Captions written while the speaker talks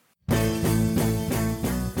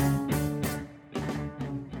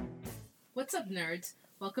What's up, nerds?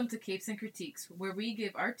 Welcome to Capes and Critiques, where we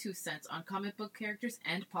give our 2 cents on comic book characters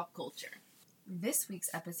and pop culture. This week's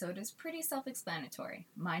episode is pretty self-explanatory.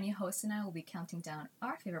 My new host and I will be counting down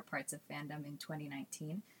our favorite parts of fandom in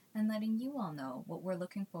 2019 and letting you all know what we're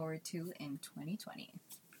looking forward to in 2020.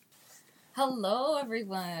 Hello,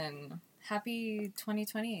 everyone! Happy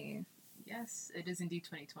 2020! Yes, it is indeed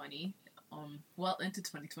 2020. Well into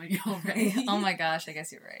 2020 already. Oh my gosh, I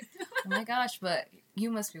guess you're right. Oh my gosh, but you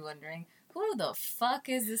must be wondering, who the fuck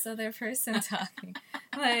is this other person talking?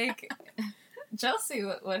 Like, Chelsea,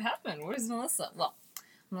 what happened? Where's Melissa? Well,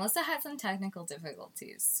 Melissa had some technical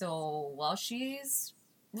difficulties, so while she's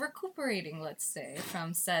recuperating, let's say,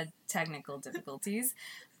 from said technical difficulties,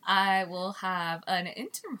 I will have an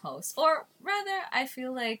interim host, or rather, I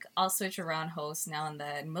feel like I'll switch around hosts now and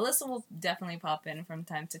then. Melissa will definitely pop in from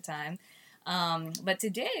time to time. But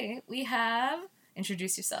today we have...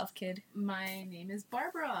 Introduce yourself, kid. My name is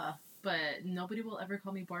Barbara, but nobody will ever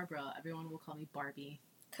call me Barbara. Everyone will call me Barbie.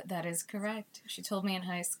 That is correct. She told me in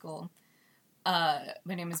high school, my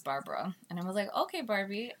name is Barbara. And I was like, okay,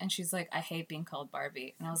 Barbie. And she's like, I hate being called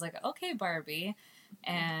Barbie. And I was like, okay, Barbie.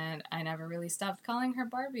 And I never really stopped calling her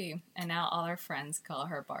Barbie. And now all our friends call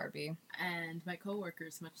her Barbie. And my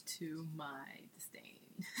coworkers, much to my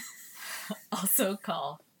disdain, also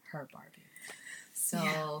call her Barbie.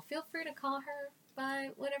 So Feel free to call her by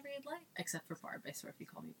whatever you'd like. Except for Barb. I swear if you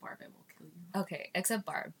call me Barb, I will kill you. Okay, except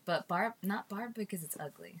Barb. But Barb, not Barb because it's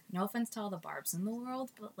ugly. No offense to all the Barbs in the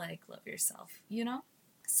world, but like, love yourself, you know?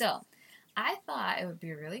 So, I thought it would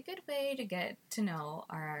be a really good way to get to know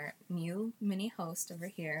our new mini host over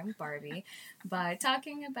here, Barbie, by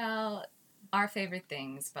talking about our favorite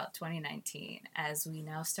things about 2019 as we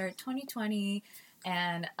now start 2020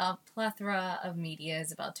 and a plethora of media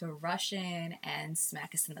is about to rush in and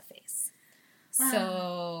smack us in the face.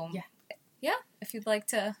 So, yeah, if you'd like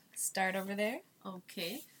to start over there.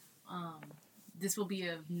 Okay. This will be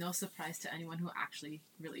of no surprise to anyone who actually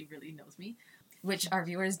really, really knows me. Which our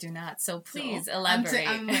viewers do not, so please elaborate.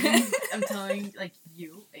 I'm telling, like,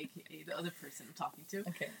 you, a.k.a. the other person I'm talking to.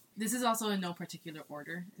 Okay. This is also in no particular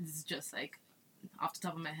order. This is just, like, off the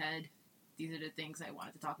top of my head, these are the things I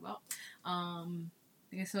wanted to talk about.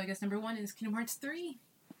 So I guess number 1 is Kingdom Hearts 3.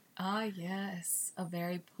 Ah, yes. A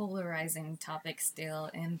very polarizing topic still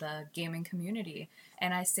in the gaming community.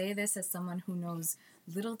 And I say this as someone who knows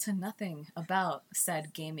little to nothing about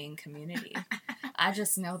said gaming community. I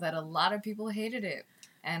just know that a lot of people hated it,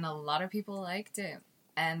 and a lot of people liked it,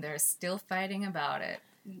 and they're still fighting about it.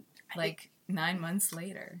 Like, 9 months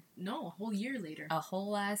later. No, a whole year later. A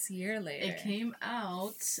whole last year later. It came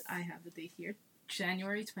out, I have the date here,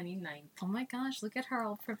 January 29th. Oh my gosh, look at her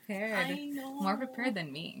all prepared. I know. More prepared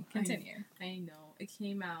than me. Continue. I know. It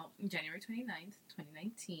came out January 29th,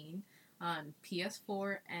 2019 on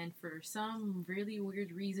PS4 and for some really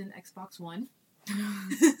weird reason, Xbox One.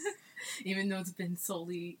 Even though it's been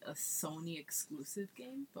solely a Sony exclusive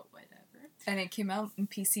game, but whatever. And it came out in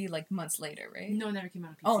PC like months later, right? No, it never came out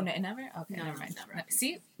on PC. Oh, no, it never? Okay, No, never mind. never.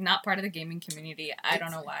 See, not part of the gaming community. I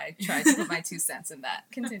don't know why I tried to put my 2 cents in that.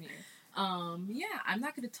 Continue. Yeah, I'm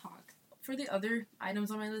not going to talk. For the other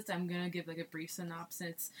items on my list, I'm going to give, like, a brief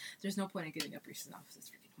synopsis. There's no point in giving a brief synopsis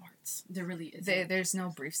for Kingdom Hearts. There really isn't. There's no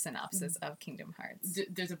brief synopsis of Kingdom Hearts.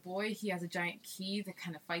 There's a boy, he has a giant key that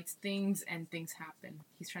kind of fights things, and things happen.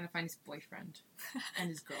 He's trying to find his boyfriend and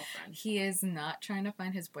his girlfriend. He is not trying to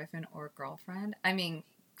find his boyfriend or girlfriend. I mean,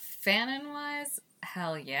 fanon-wise,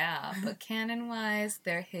 hell yeah. But canon-wise,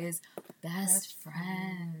 they're his best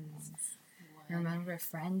friends. Remember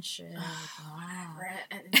friendship. Wow.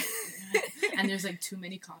 And there's like too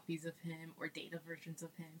many copies of him or data versions of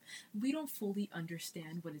him. We don't fully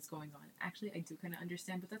understand what is going on. Actually, I do kind of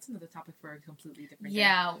understand, but that's another topic for a completely different day.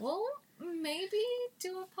 Yeah, we'll maybe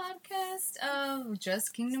do a podcast of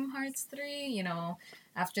just Kingdom Hearts 3. You know,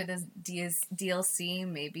 after this DLC,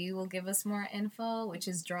 maybe we'll give us more info, which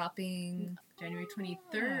is dropping January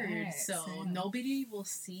 23rd. Right, so nobody will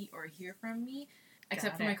see or hear from me.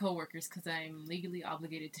 Except for my coworkers, because I'm legally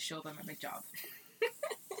obligated to show up at my job.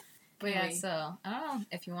 But yeah, so, I don't know,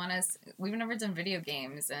 if you want us, we've never done video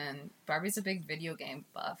games, and Barbie's a big video game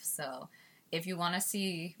buff, so if you want to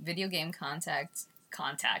see video game content,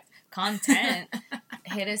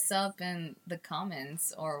 hit us up in the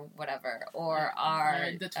comments or whatever, or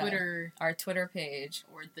our Twitter page,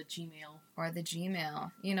 or the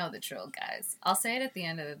Gmail. You know the drill, guys. I'll say it at the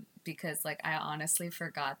end of because like I honestly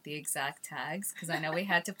forgot the exact tags because I know we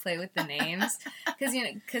had to play with the names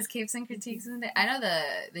because Capes and Critiques in there. I know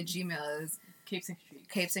the Gmail is Capes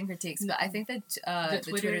and Critiques, but I think that the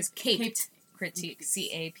Twitter is Caped Critiques,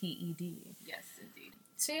 CAPED. Yes, indeed.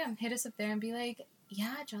 So yeah, hit us up there and be like,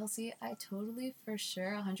 yeah, Chelsea, I totally, for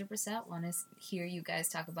sure, 100% want to hear you guys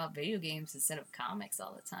talk about video games instead of comics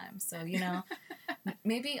all the time. So, you know,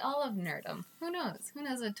 maybe all of nerdom. Who knows? Who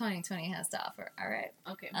knows what 2020 has to offer? All right.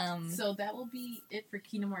 Okay. So that will be it for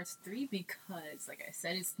Kingdom Hearts 3 because, like I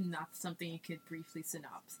said, it's not something you could briefly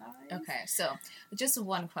synopsize. Okay, so just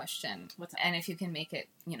one question. What's up? And if you can make it,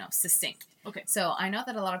 you know, succinct. Okay. So I know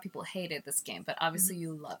that a lot of people hated this game, but obviously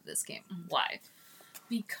you love this game. Mm-hmm. Why?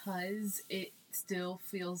 Because it still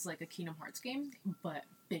feels like a Kingdom Hearts game, but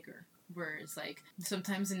bigger. Whereas, like,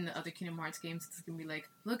 sometimes in the other Kingdom Hearts games, it's gonna be like,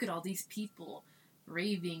 look at all these people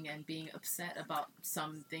raving and being upset about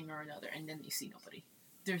something or another, and then you see nobody.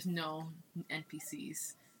 There's no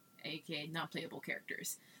NPCs, aka non-playable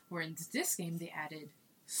characters. Where in this game, they added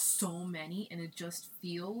so many, and it just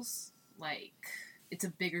feels like it's a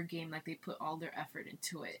bigger game, like they put all their effort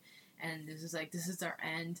into it. And this is our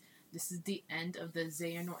end. This is the end of the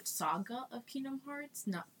Xehanort saga of Kingdom Hearts,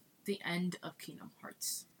 not the end of Kingdom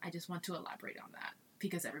Hearts. I just want to elaborate on that,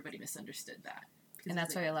 because everybody misunderstood that. And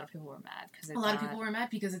that's why a lot of people were mad. A lot of people were mad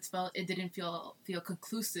because it didn't feel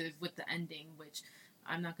conclusive with the ending, which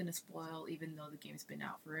I'm not going to spoil, even though the game's been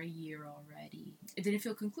out for a year already. It didn't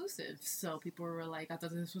feel conclusive, so people were like, I thought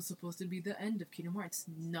this was supposed to be the end of Kingdom Hearts.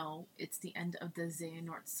 No, it's the end of the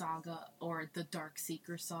Xehanort saga, or the Dark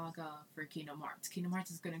Seeker saga for Kingdom Hearts. Kingdom Hearts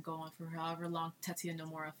is going to go on for however long Tetsuya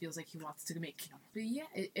Nomura feels like he wants to make Kingdom Hearts. But yeah,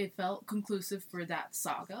 it felt conclusive for that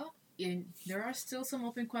saga. There are still some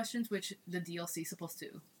open questions, which the DLC is supposed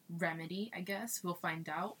to remedy, I guess. We'll find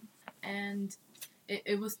out. And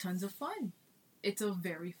it was tons of fun. It's a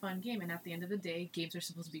very fun game, and at the end of the day, games are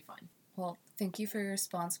supposed to be fun. Well, thank you for your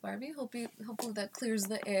response, Barbie. Hopefully that clears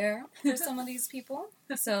the air for some of these people.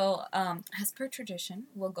 So, as per tradition,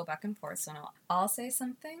 we'll go back and forth. So now I'll say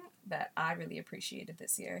something that I really appreciated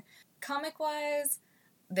this year. Comic-wise,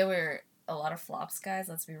 there were a lot of flops, guys.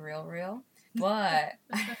 Let's be real. But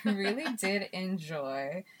I really did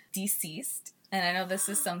enjoy Deceased. And I know this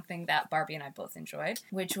is something that Barbie and I both enjoyed,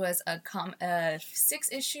 which was a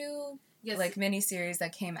 6-issue... Yes. like miniseries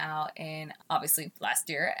that came out in obviously last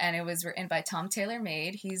year, and it was written by Tom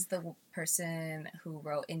Taylor-Made. He's the person who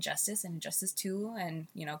wrote Injustice and Injustice 2 and,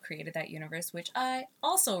 you know, created that universe, which I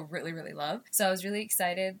also really, really love. So I was really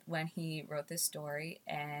excited when he wrote this story,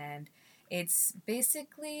 and it's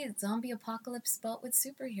basically zombie apocalypse spelt with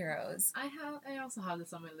superheroes. I also have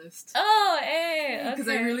this on my list. Oh, hey! Because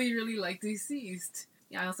okay. I really, really like Deceased.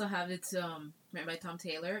 Yeah, I also have it written by Tom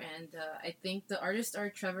Taylor, and I think the artists are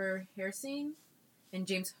Trevor Hairsine and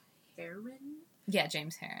James Herron. Yeah,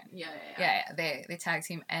 James Herron. Yeah. They tag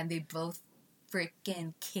team, and they both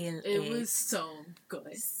freaking kill it. It was so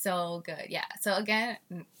good. So good, yeah. So again,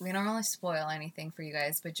 we don't really spoil anything for you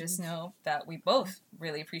guys, but just know that we both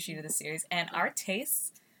really appreciated the series, and our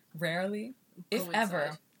tastes rarely, if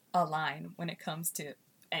ever, align when it comes to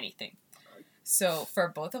anything. So for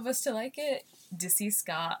both of us to like it, Deceased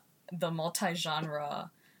got the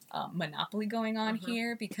multi-genre monopoly going on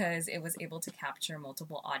here, because it was able to capture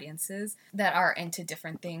multiple audiences that are into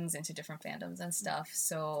different things, into different fandoms and stuff.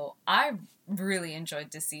 So I really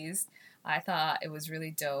enjoyed Deceased. I thought it was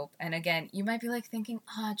really dope. And again, you might be like thinking,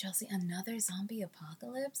 Chelsea, another zombie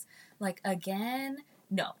apocalypse? Like, again?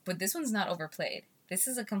 No, but this one's not overplayed. This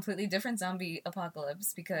is a completely different zombie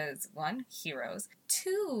apocalypse because, 1, heroes.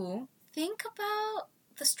 2, think about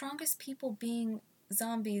the strongest people being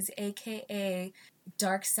zombies, aka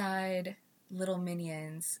dark side little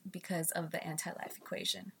minions, because of the anti-life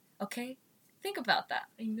equation. Okay? Think about that.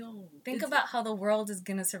 I know. Think about how the world is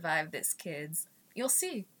gonna survive this, kids. You'll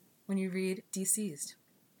see when you read Deceased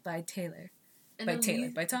by Tom Taylor.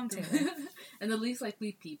 And the least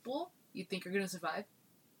likely people you think are gonna survive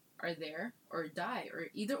are there or die, or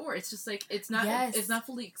either or. It's just like it's not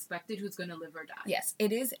fully expected who's gonna live or die. Yes,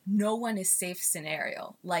 it is no one is safe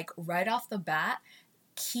scenario. Like right off the bat,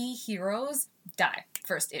 key heroes die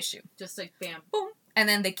first issue. Just like bam, boom, and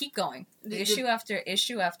then they keep going, issue after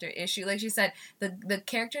issue after issue. Like she said, the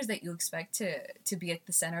characters that you expect to be at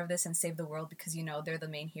the center of this and save the world because you know they're the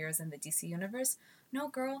main heroes in the DC universe. No,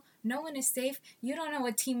 girl, no one is safe. You don't know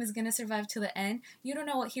what team is going to survive to the end. You don't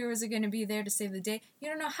know what heroes are going to be there to save the day. You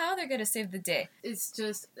don't know how they're going to save the day. It's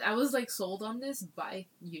just, I was like sold on this by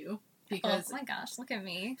you. Because, oh my gosh, look at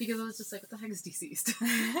me. Because I was just like, what the heck is Deceased?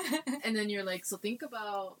 And then you're like, so think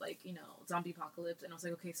about, like, you know, zombie apocalypse. And I was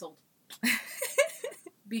like, okay, sold.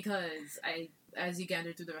 Because as you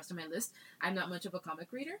gander through the rest of my list, I'm not much of a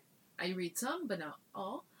comic reader. I read some, but not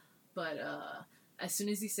all. But, as soon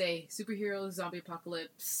as you say superheroes, zombie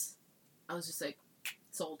apocalypse, I was just like,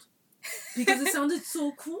 sold. because it sounded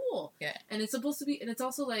so cool. Yeah. And it's supposed to be, and it's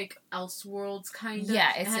also like Elseworlds kind of.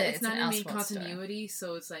 Yeah, it's not an in main Elseworlds story. continuity,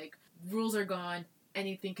 so it's like rules are gone,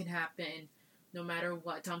 anything can happen, no matter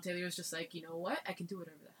what. Tom Taylor was just like, you know what, I can do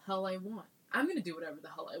whatever the hell I want. I'm gonna do whatever the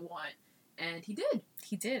hell I want, and he did.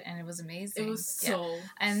 He did, and it was amazing. It was so,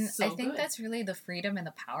 and so I think good. that's really the freedom and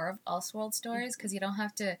the power of Elseworld stories, because you don't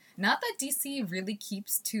have to. Not that DC really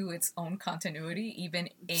keeps to its own continuity, even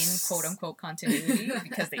in quote unquote continuity,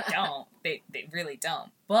 because they don't. They really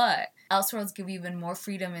don't. But Elseworlds give you even more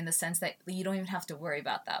freedom in the sense that you don't even have to worry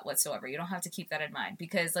about that whatsoever. You don't have to keep that in mind,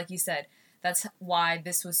 because, like you said, that's why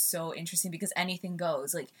this was so interesting, because anything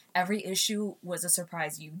goes. Like, every issue was a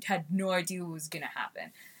surprise. You had no idea what was going to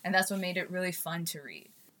happen. And that's what made it really fun to read.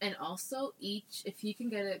 And also, if you can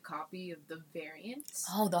get a copy of the variants.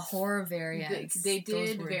 Oh, the horror variants. They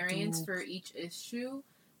did variants for each issue,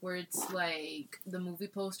 where it's like the movie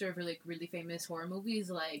poster for like really famous horror movies,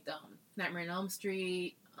 like Nightmare on Elm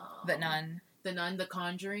Street, The Nun, The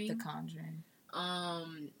Conjuring.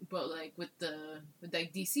 But like with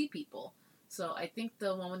like DC people. So I think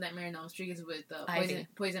the one with Nightmare on Elm Street is with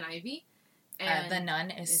Poison Ivy. And The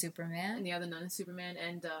Nun is Superman. And the other Nun is Superman.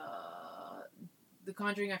 And The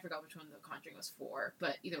Conjuring, I forgot which one The Conjuring was for.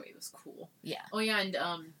 But either way, it was cool. Yeah. Oh, yeah, and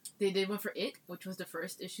they did one for It, which was the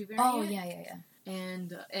first issue variant. Oh, yeah.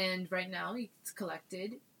 And right now, it's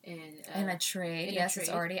collected in a trade. It's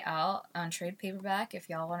already out on trade paperback. If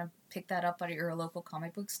y'all want to pick that up at your local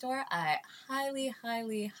comic book store, I highly,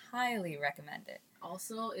 highly, highly recommend it.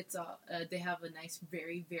 Also, it's they have a nice,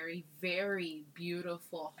 very, very, very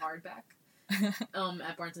beautiful hardback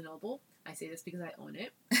at Barnes & Noble. I say this because I own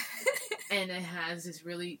it. And it has this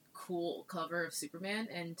really cool cover of Superman,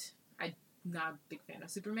 and I'm not a big fan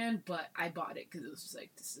of Superman, but I bought it because it was just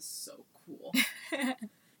like, this is so cool.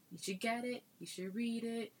 You should get it. You should read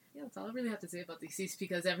it. Yeah, that's all I really have to say about Deceased,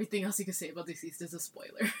 because everything else you can say about Deceased is a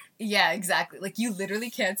spoiler. Yeah, exactly. Like, you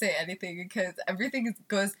literally can't say anything, because everything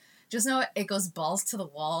goes... Just know it goes balls to the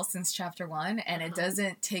wall since chapter 1, and it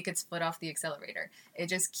doesn't take its foot off the accelerator. It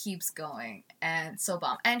just keeps going, and so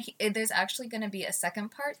bomb. And there's actually going to be a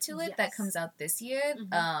second part to it that comes out this year.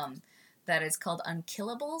 That is called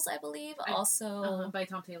Unkillables, I believe. Also by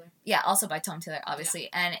Tom Taylor. Yeah, also by Tom Taylor, obviously.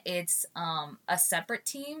 Yeah. And it's a separate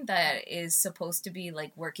team that is supposed to be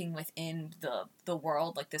like working within the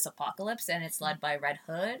world, like this apocalypse, and it's led by Red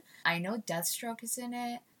Hood. I know Deathstroke is in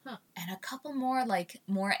it. Huh. And a couple more, like,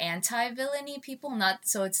 more anti-villainy people. Not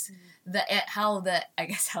so it's how the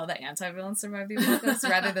anti-villains survive the apocalypse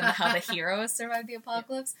rather than how the heroes survive the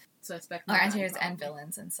apocalypse. Yeah. So I expect anti-heroes and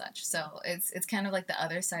villains and such. So it's kind of like the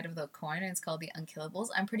other side of the coin, and it's called the Unkillables.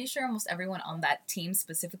 I'm pretty sure almost everyone on that team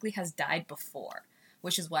specifically has died before,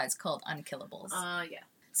 which is why it's called Unkillables. Yeah.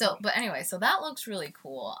 So, but anyway, so that looks really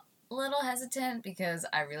cool. A little hesitant because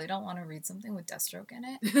I really don't want to read something with Deathstroke in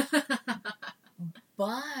it.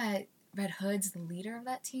 But Red Hood's the leader of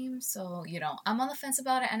that team, so, I'm on the fence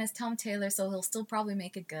about it, and it's Tom Taylor, so he'll still probably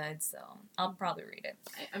make it good, so I'll probably read it.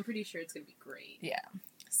 I'm pretty sure it's going to be great. Yeah.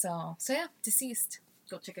 So yeah, Deceased.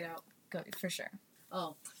 Go check it out. Go, for sure.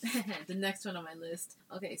 Oh, the next one on my list.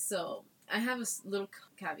 Okay, so I have a little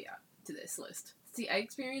caveat to this list. See, I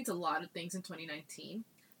experienced a lot of things in 2019.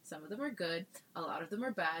 Some of them are good, a lot of them are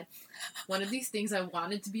bad. One of these things I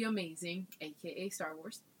wanted to be amazing, aka Star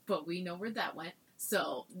Wars, but we know where that went.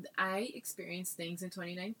 So, I experienced things in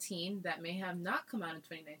 2019 that may have not come out in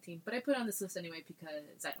 2019, but I put it on this list anyway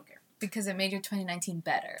because I don't care. Because it made your 2019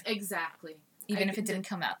 better. Exactly. Even if it didn't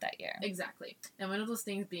come out that year. Exactly. And one of those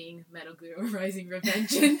things being Metal Gear Rising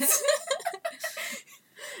Revengeance.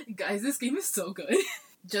 Guys, this game is so good.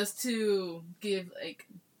 Just to give,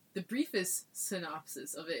 the briefest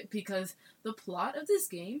synopsis of it, because the plot of this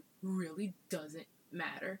game really doesn't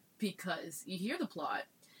matter. Because you hear the plot,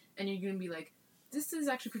 and you're going to be like, this is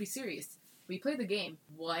actually pretty serious. We play the game.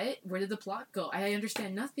 What? Where did the plot go? I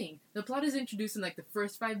understand nothing. The plot is introduced in, the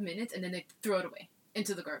first 5 minutes, and then they throw it away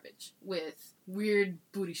into the garbage with weird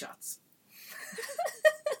booty shots.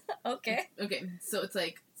 Okay, so it's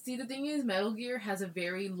see, the thing is, Metal Gear has a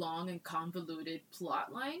very long and convoluted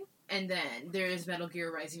plot line, and then there is Metal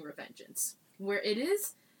Gear Rising Revengeance, where it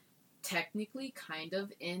is technically kind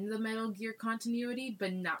of in the Metal Gear continuity,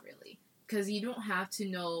 but not really. Because you don't have to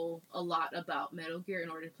know a lot about Metal Gear in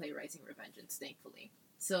order to play Rising Revengeance, thankfully.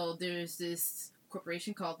 So there's this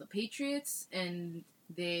corporation called the Patriots, and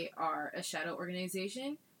they are a shadow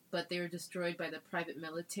organization, but they were destroyed by the private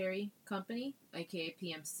military company, aka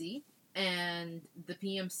PMC. And the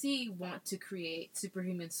PMC want to create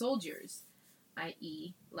superhuman soldiers,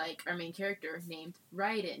 i.e., like our main character named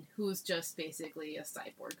Raiden, who's just basically a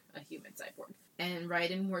cyborg, a human cyborg. And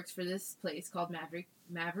Raiden works for this place called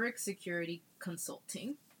Maverick Security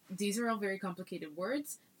Consulting. These are all very complicated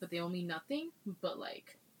words, but they all mean nothing but,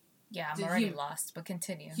 like... Yeah, I'm already lost, but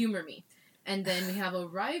continue. Humor me. And then we have a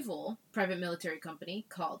rival private military company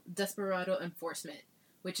called Desperado Enforcement,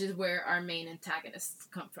 which is where our main antagonists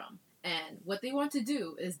come from. And what they want to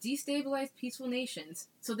do is destabilize peaceful nations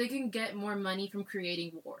so they can get more money from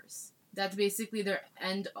creating wars. That's basically their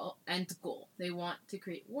end goal. They want to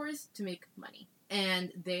create wars to make money.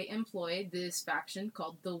 And they employ this faction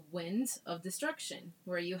called the Winds of Destruction,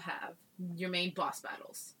 where you have your main boss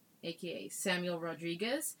battles, aka Samuel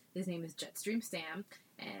Rodriguez. His name is Jetstream Sam,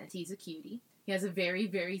 and he's a cutie. He has a very,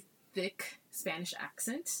 very thick Spanish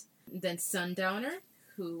accent. Then Sundowner,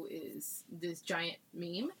 who is this giant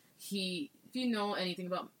meme. If you know anything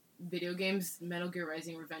about video games, Metal Gear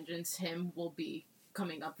Rising: Revengeance, him will be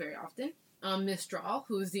coming up very often. Mistral,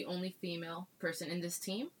 who is the only female person in this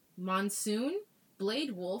team. Monsoon,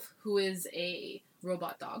 Blade Wolf, who is a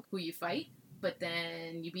robot dog who you fight, but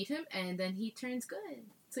then you beat him, and then he turns good.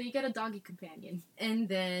 So you get a doggy companion. And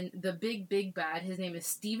then the big bad, his name is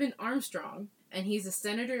Stephen Armstrong, and he's a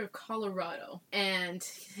senator of Colorado. And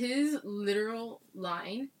his literal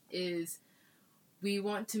line is, "We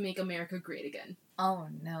want to make America great again." Oh,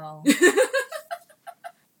 no.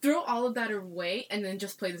 Throw all of that away, and then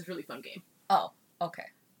just play this really fun game. Oh, okay.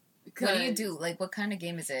 What do you do? Like, what kind of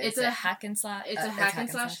game is it? It's a hack and slash? It's a hack and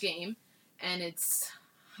slash game, and it's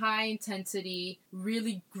high intensity,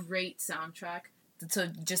 really great soundtrack. So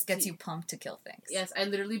it just gets you pumped to kill things. Yes, I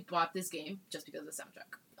literally bought this game just because of the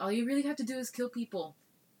soundtrack. All you really have to do is kill people.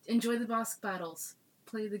 Enjoy the boss battles.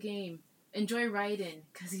 Play the game. Enjoy Raiden,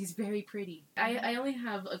 because he's very pretty. I only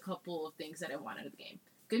have a couple of things that I want out of the game.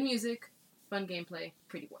 Good music, fun gameplay,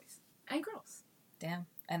 pretty boys. And girls. Damn.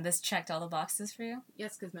 And this checked all the boxes for you?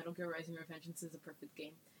 Yes, because Metal Gear Rising: Revengeance is a perfect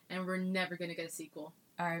game. And we're never going to get a sequel.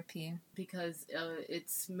 RIP. Because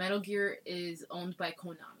Metal Gear is owned by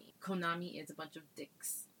Konami. Konami is a bunch of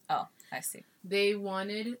dicks. Oh, I see. They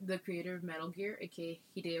wanted the creator of Metal Gear, aka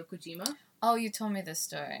Hideo Kojima. Oh, you told me this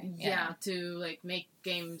story. Yeah, to, like, make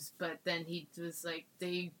games, but then he was, like,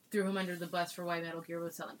 they threw him under the bus for why Metal Gear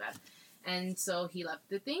was selling bad. And so he left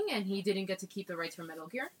the thing, and he didn't get to keep the rights for Metal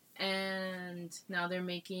Gear. And now they're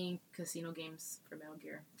making casino games for Metal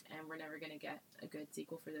Gear. And we're never going to get a good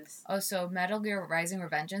sequel for this. Oh, so Metal Gear Rising: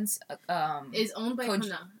 Revengeance is owned by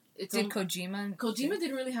Konami. Kojima? Kojima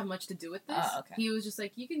didn't really have much to do with this. Oh, okay. He was just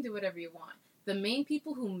like, you can do whatever you want. The main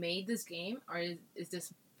people who made this game is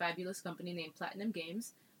this fabulous company named Platinum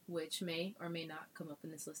Games, which may or may not come up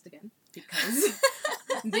in this list again, because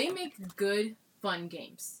they make good, fun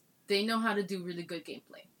games. They know how to do really good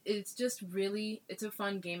gameplay. It's a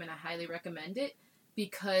fun game, and I highly recommend it,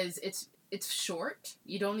 because it's short.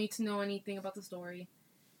 You don't need to know anything about the story,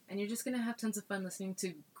 and you're just going to have tons of fun listening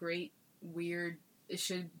to great, weird, it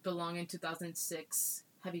should belong in 2006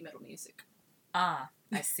 heavy metal music. Ah,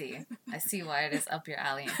 I see. I see why it is up your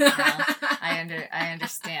alley now. I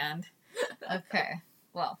understand. Okay.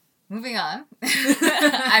 Well, moving on.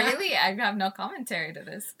 I have no commentary to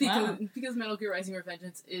this. Because Metal Gear Rising: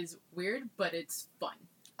 Revengeance is weird, but it's fun.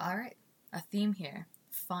 All right. A theme here.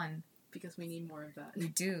 Fun. Because we need more of that. We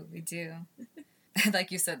do. Like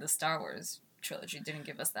you said, the Star Wars trilogy didn't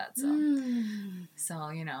give us that, so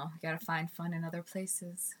you gotta find fun in other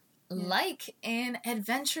places, like in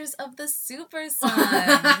Adventures of the Super Sons.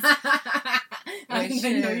 I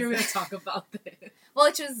didn't know you were gonna talk about this. Well,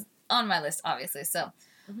 which was on my list, obviously. So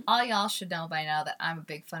all y'all should know by now that I'm a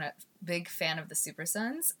big fan of the Super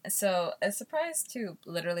Sons. So a surprise to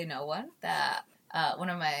literally no one that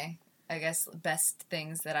one of my, I guess, best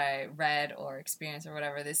things that I read or experienced or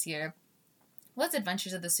whatever this year was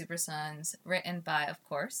Adventures of the Super Sons, written by, of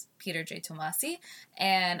course, Peter J. Tomasi,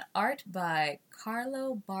 and art by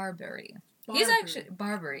Carlo Barberi. He's actually...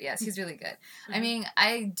 Barberi, yes, he's really good. I mean,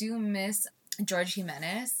 I do miss George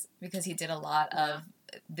Jimenez, because he did a lot of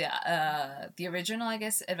the original, I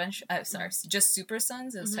guess, just Super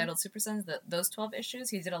Sons. It was titled Super Sons, those 12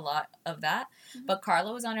 issues. He did a lot of that. But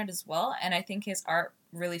Carlo was on it as well, and I think his art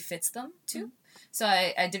really fits them, too. So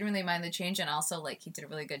I didn't really mind the change, and also, like, he did a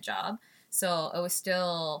really good job. So it was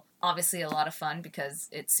still obviously a lot of fun because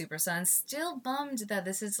it's Super Sons. Still bummed that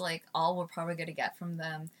this is like all we're probably going to get from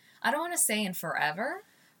them. I don't want to say in forever,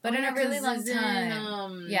 but in a really long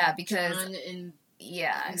time. Yeah, because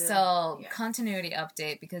Yeah, And so yeah. continuity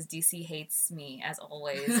update, because DC hates me as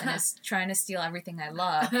always and is trying to steal everything I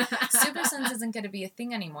love. Super Sons isn't going to be a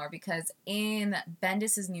thing anymore because in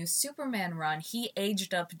Bendis' new Superman run, he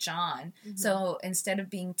aged up John. Mhm. So instead of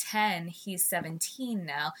being 10, he's 17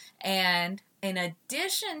 now. And in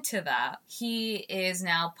addition to that, he is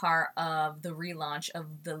now part of the relaunch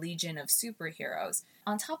of the Legion of Superheroes.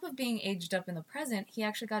 On top of being aged up in the present, he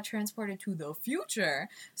actually got transported to the future.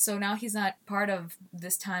 So now he's not part of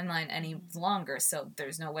this timeline any longer. So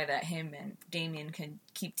there's no way that him and Damian can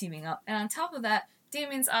keep teaming up. And on top of that,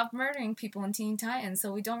 Damian's off murdering people in Teen Titans,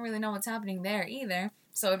 so we don't really know what's happening there either.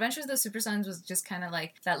 So Adventures of the Super Sons was just kind of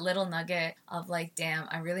like that little nugget of like, damn,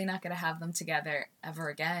 I'm really not going to have them together ever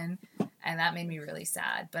again. And that made me really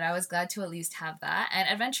sad. But I was glad to at least have that. And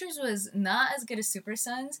Adventures was not as good as Super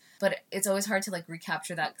Sons, but it's always hard to like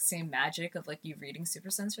recapture that same magic of like you reading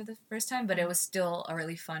Super Sons for the first time. But it was still a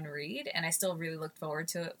really fun read, and I still really looked forward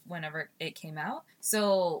to it whenever it came out.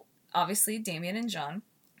 So obviously Damian and John,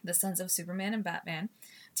 the sons of Superman and Batman,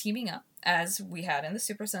 teaming up as we had in the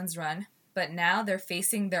Super Sons run. But now they're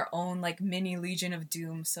facing their own, like, mini Legion of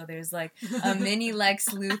Doom. So there's, like, a mini Lex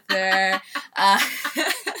Luthor,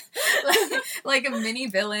 like a mini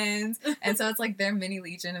villains. And so it's, like, their mini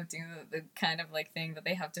Legion of Doom, the kind of, like, thing that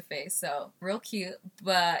they have to face. So, real cute.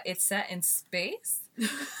 But it's set in space.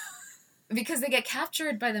 Because they get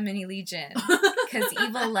captured by the mini Legion. Because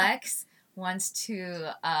Evil Lex wants to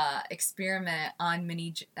experiment on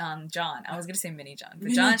John. I was gonna say mini John,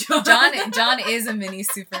 but John is a mini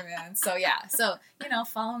Superman. So yeah, so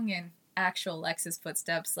following in actual Lex's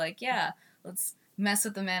footsteps, like let's mess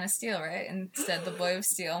with the Man of Steel, right? Instead, the Boy of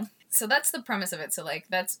Steel. So that's the premise of it. So like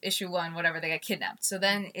that's issue 1. Whatever, they get kidnapped. So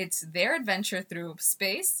then it's their adventure through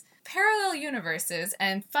space, parallel universes,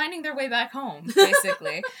 and finding their way back home,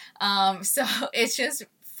 basically. So it's just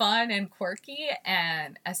fun and quirky,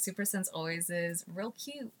 and as Super Sense always is, real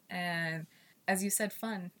cute, and as you said,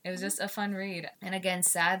 fun. It was just a fun read. And again,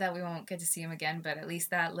 sad that we won't get to see him again, but at least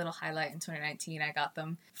that little highlight in 2019, I got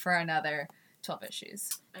them for another 12 issues.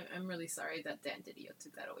 I'm really sorry that Dan Didio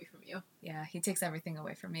took that away from you. Yeah, he takes everything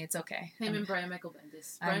away from me. It's okay. Him and Brian Michael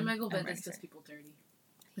Bendis. Brian Michael Bendis does people dirty.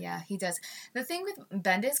 Yeah, he does. The thing with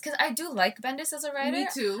Bendis, because I do like Bendis as a writer. Me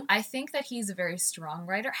too. I think that he's a very strong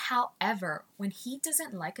writer. However, when he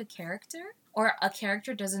doesn't like a character, or a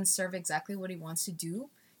character doesn't serve exactly what he wants to do,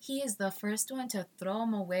 he is the first one to throw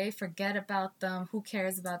them away, forget about them, who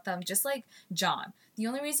cares about them, just like John. The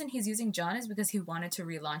only reason he's using John is because he wanted to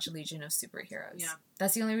relaunch Legion of Superheroes. Yeah.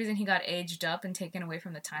 That's the only reason he got aged up and taken away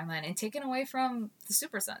from the timeline and taken away from the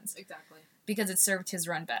Super Sons. Exactly. Because it served his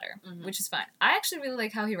run better, which is fine. I actually really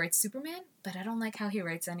like how he writes Superman, but I don't like how he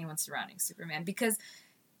writes anyone surrounding Superman, because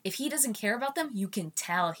if he doesn't care about them, you can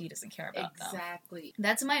tell he doesn't care about them. Exactly.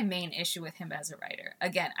 That's my main issue with him as a writer.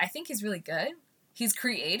 Again, I think he's really good. He's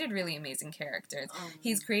created really amazing characters.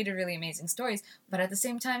 He's created really amazing stories, but at the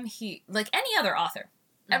same time, he, like any other author,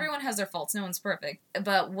 everyone has their faults. No one's perfect.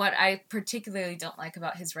 But what I particularly don't like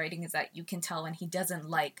about his writing is that you can tell when he doesn't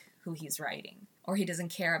like who he's writing, or he doesn't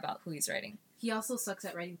care about who he's writing. He also sucks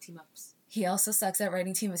at writing team-ups. He also sucks at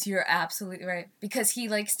writing team-ups. You're absolutely right. Because he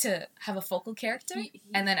likes to have a focal character,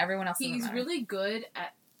 and then everyone else doesn't He's matter. really good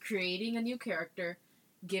at creating a new character,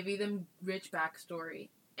 giving them rich backstory,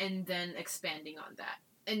 and then expanding on that.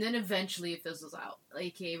 And then eventually it fizzles out,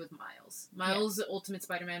 aka with Miles. Miles' Ultimate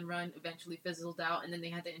Spider-Man run eventually fizzled out, and then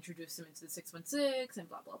they had to introduce him into the 616 and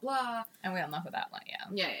blah, blah, blah. And we all know who that one,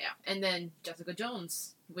 Yeah. And then Jessica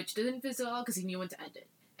Jones, which didn't fizzle out because he knew when to end it.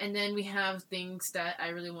 And then we have things that I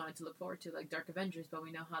really wanted to look forward to, like Dark Avengers, but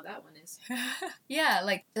we know how that one is. Yeah,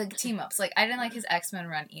 like team-ups. Like, I didn't like his X-Men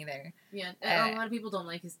run either. Yeah, a lot of people don't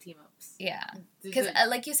like his team-ups. Yeah. Because,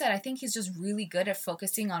 like you said, I think he's just really good at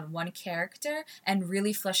focusing on one character and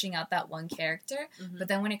really fleshing out that one character. But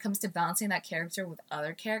then when it comes to balancing that character with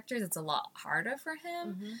other characters, it's a lot harder for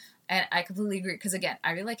him. And I completely agree, because again,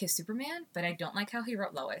 I really like his Superman, but I don't like how he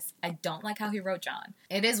wrote Lois. I don't like how he wrote John.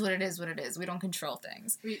 It is what it is, what it is. We don't control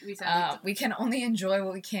things. We can only enjoy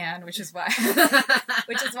what we can, which is why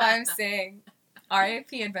I'm saying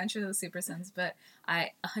R.I.P. Adventures of the Super Sons. But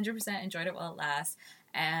I 100% enjoyed it while it lasts,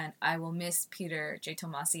 and I will miss Peter J.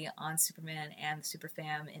 Tomasi on Superman and the Super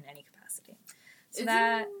Fam in any capacity. So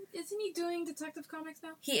isn't he doing Detective Comics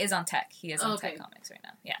now? He is on Tech. He is on Tech Comics right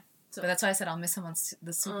now. Yeah. So, but that's why I said I'll miss him on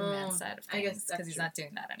the Superman side of things. I guess because he's not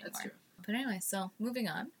doing that anymore. That's true. But anyway, so moving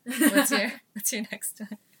on. What's your next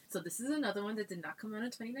one? So this is another one that did not come out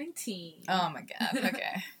in 2019. Oh my god,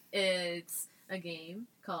 okay. It's a game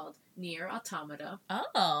called Nier Automata.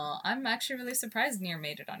 Oh, I'm actually really surprised Nier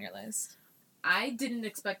made it on your list. I didn't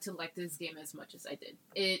expect to like this game as much as I did.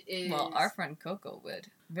 It is... Well, our friend Coco would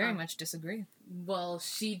very much disagree. Well,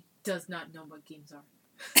 she does not know what games are.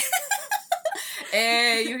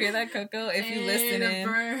 Hey, you hear that, Coco? If you listen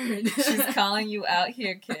in, she's calling you out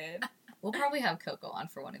here, kid. We'll probably have Coco on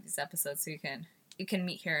for one of these episodes, so you can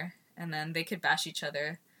meet her, and then they could bash each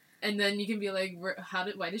other. And then you can be like,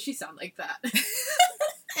 why does she sound like that?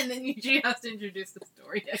 And then she has to introduce the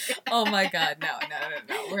story again. Oh my god, no.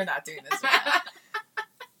 We're not doing this right now.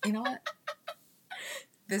 You know what?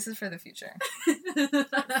 This is for the future.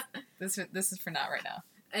 This is for not right now.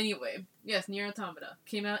 Anyway, yes, Nier Automata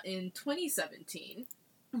came out in 2017.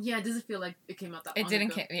 Yeah, it doesn't feel like it came out that long ago. It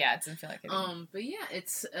didn't feel like it did. But yeah,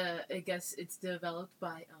 it's I guess it's developed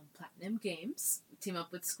by Platinum Games, team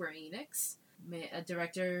up with Square Enix,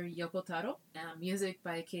 director Yoko Taro, music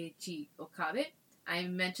by Keiichi Okabe. I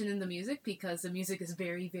mentioned the music because the music is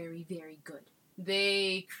very, very, very good.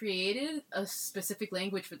 They created a specific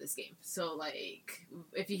language for this game. So, like,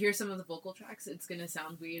 if you hear some of the vocal tracks, it's going to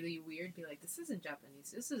sound really weird. Be like, this isn't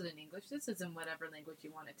Japanese, this isn't English, this isn't whatever language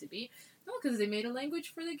you want it to be. No, because they made a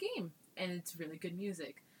language for the game. And it's really good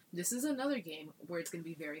music. This is another game where it's going to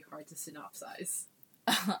be very hard to synopsize.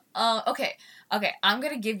 Okay. I'm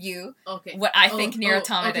going to give you Okay. what I think Nier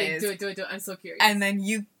Automata is. Do it. I'm so curious. And then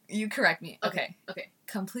you correct me. Okay. Okay.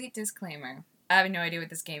 Complete disclaimer. I have no idea what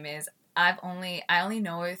this game is. I only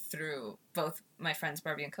know it through both my friends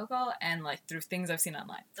Barbie and Coco and like through things I've seen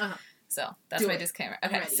online. Uh-huh. So that's my disclaimer.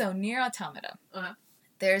 Okay, so Nier Automata. Uh-huh.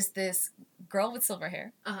 There's this girl with silver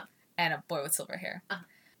hair uh-huh. and a boy with silver hair. Uh-huh.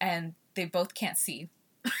 And they both can't see.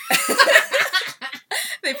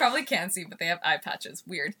 They probably can see, but they have eye patches.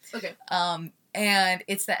 Weird. Okay. And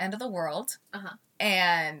it's the end of the world. Uh-huh.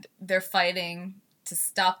 And they're fighting to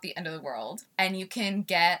stop the end of the world, and you can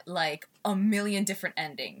get like 1 million different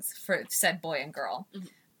endings for said boy and girl,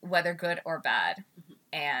 whether good or bad.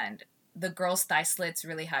 And the girl's thigh slits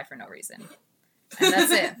really high for no reason. And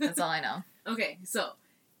that's it. That's all I know. Okay, so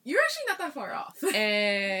you're actually not that far off.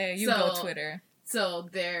 Go Twitter. So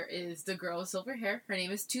there is the girl with silver hair. Her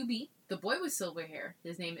name is 2B. The boy with silver hair,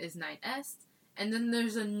 his name is 9S. And then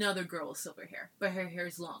there's another girl with silver hair, but her hair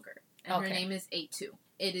is longer. And her name is 8-2.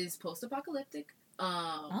 It is post-apocalyptic.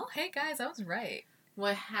 Oh, hey guys, I was right.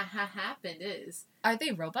 What happened is... Are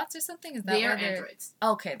they robots or something? Is that they are androids.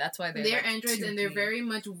 Okay, that's why they're like androids, and they're very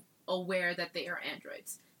much aware that they are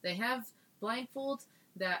androids. They have blindfolds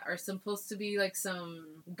that are supposed to be like some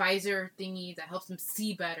visor thingy that helps them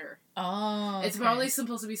see better. Oh, okay. It's probably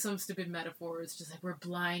supposed to be some stupid metaphor. It's just like we're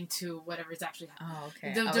blind to whatever is actually happening. Oh,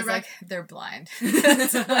 okay. I was like, they're blind.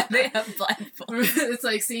 That's why they have blindfolds. It's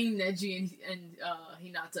like seeing Neji and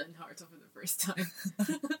Hinata and Haruto for the first time.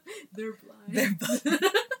 They're blind.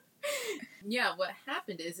 Yeah, what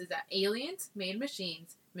happened is that aliens made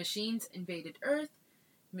machines. Machines invaded Earth.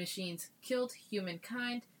 Machines killed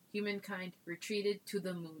humankind. Humankind retreated to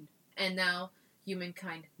the moon. And now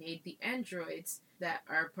humankind made the androids that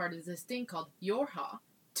are part of this thing called Yorha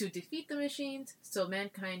to defeat the machines so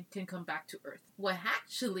mankind can come back to Earth. What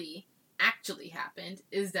actually happened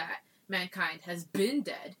is that mankind has been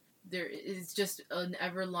dead. There is just an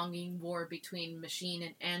ever-longing war between machine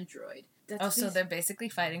and android. So they're basically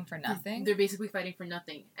fighting for nothing? They're basically fighting for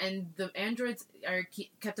nothing. And the androids are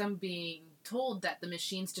kept on being told that the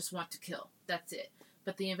machines just want to kill. That's it.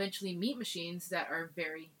 But they eventually meet machines that are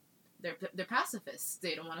they're pacifists.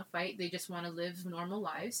 They don't want to fight. They just want to live normal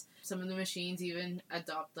lives. Some of the machines even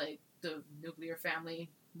adopt, like, the nuclear family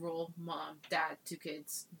role, mom, dad, 2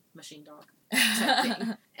 kids, machine dog type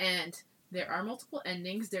thing. And there are multiple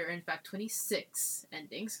endings. There are, in fact, 26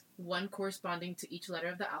 endings, one corresponding to each letter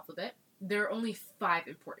of the alphabet. There are only 5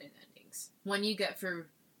 important endings. One you get for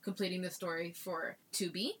completing the story for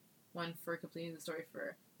 2B, one for completing the story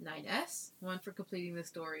for 9S, one for completing the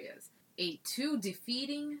story as 8-2,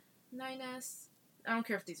 defeating 9S. I don't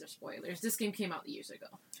care if these are spoilers. This game came out years ago.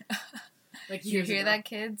 Like years You hear ago. that,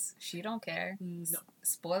 kids? She don't care. No.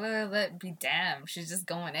 Spoiler alert, be damned. She's just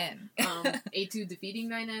going in. 8-2 defeating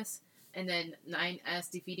 9S, and then 9S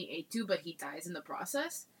defeating 8-2, but he dies in the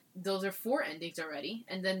process. Those are 4 endings already.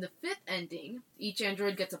 And then the 5th ending, each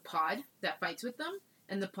android gets a pod that fights with them,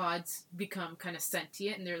 and the pods become kind of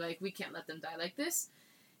sentient, and they're like, we can't let them die like this.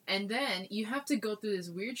 And then you have to go through this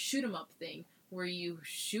weird shoot-'em-up thing where you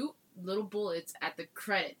shoot little bullets at the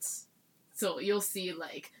credits. So you'll see,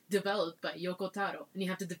 like, developed by Yoko Taro, and you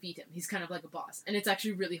have to defeat him. He's kind of like a boss. And it's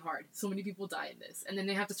actually really hard. So many people die in this. And then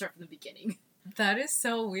they have to start from the beginning. That is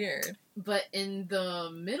so weird. But in the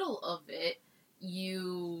middle of it,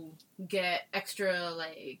 you get extra,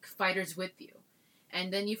 like, fighters with you.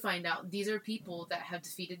 And then you find out these are people that have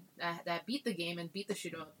defeated, that beat the game and beat the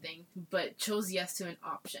shoot 'em up thing, but chose yes to an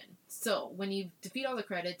option. So when you defeat all the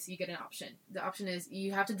credits, you get an option. The option is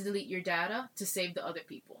you have to delete your data to save the other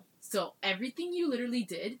people. So everything you literally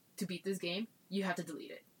did to beat this game, you have to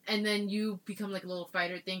delete it. And then you become like a little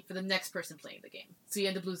fighter thing for the next person playing the game. So you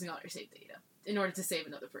end up losing all your save data in order to save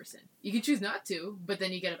another person. You can choose not to, but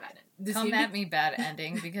then you get a bad end. Come at me, bad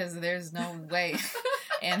ending, because there's no way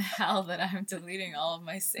in hell that I'm deleting all of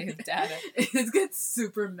my saved data. It gets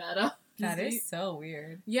super meta. That is so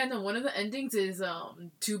weird. Yeah, no, one of the endings is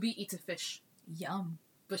 2B eats a fish. Yum.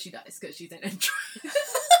 But she dies because she's an android.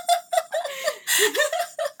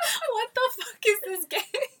 What the fuck is this game?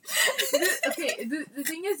 The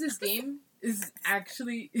thing is, this game is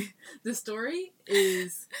actually... The story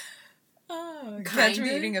is... Oh, catch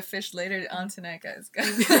me eating a fish later on tonight, guys.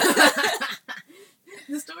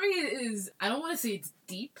 The story is... I don't want to say it's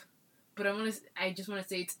deep, but I just want to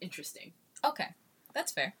say it's interesting. Okay,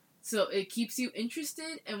 that's fair. So it keeps you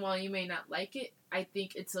interested, and while you may not like it, I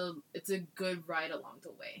think it's a good ride along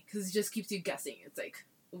the way. Because it just keeps you guessing. It's like,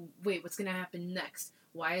 wait, what's going to happen next?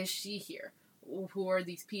 Why is she here? Who are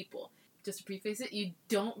these people? Just to preface it, you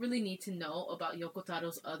don't really need to know about Yoko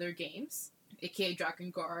Taro's other games, aka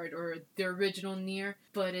Drakengard or the original Nier,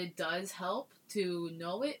 but it does help to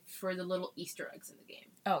know it for the little Easter eggs in the game.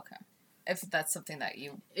 Oh, okay. If that's something that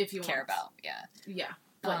you care about, yeah. Yeah.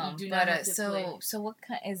 But you do not have to play. So what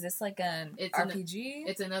kind is this, like an RPG?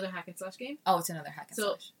 It's another hack and slash game. Oh, it's another hack and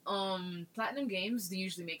slash. Platinum Games, they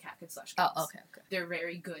usually make hack and slash games. Oh, okay. They're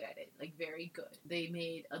very good at it, like very good. They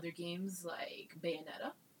made other games like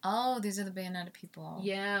Bayonetta. Oh, these are the Bayonetta people.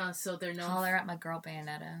 Yeah, so they're known. Holler at my girl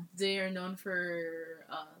Bayonetta. They are known for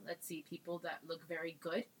people that look very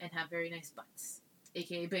good and have very nice butts.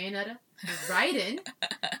 AKA Bayonetta, Raiden.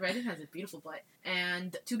 Raiden has a beautiful butt,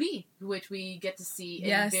 and 2B, which we get to see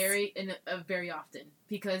very often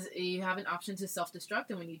because you have an option to self-destruct,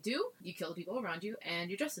 and when you do, you kill the people around you, and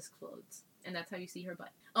your dress explodes, and that's how you see her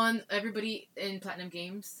butt. Everybody in Platinum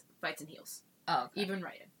Games fights in heels. Oh, okay. Even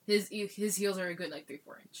Raiden. His heels are a good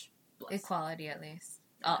 3-4 inch. Bless. Equality at least.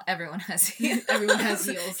 Oh, everyone has heels. Everyone has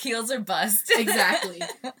heels. Heels are bust. Exactly.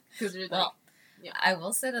 Yeah. I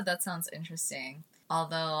will say that sounds interesting.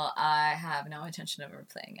 Although I have no intention of ever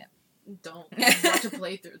playing it. Don't. Watch a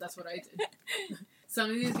playthrough. That's what I did. Some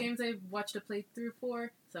of these games I've watched a playthrough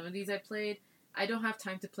for. Some of these I played. I don't have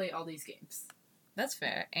time to play all these games. That's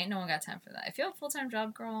fair. Ain't no one got time for that. If you have a full-time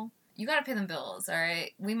job, girl, you gotta pay them bills,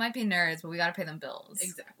 alright? We might be nerds, but we gotta pay them bills.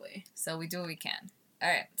 Exactly. So we do what we can.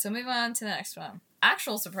 Alright, so moving on to the next one.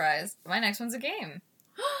 Actual surprise, my next one's a game.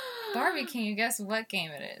 Barbie, can you guess what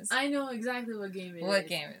game it is? I know exactly what game it is. What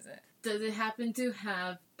game is it? Does it happen to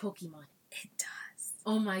have Pokemon? It does.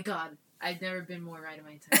 Oh my god. I've never been more right in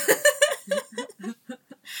my entire life.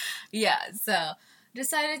 Yeah, so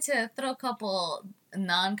decided to throw a couple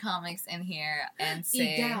non-comics in here and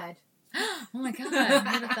say... Egad. Oh my god, I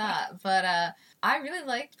heard of that. But I really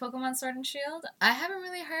liked Pokemon Sword and Shield. I haven't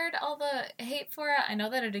really heard all the hate for it. I know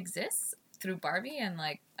that it exists through Barbie and,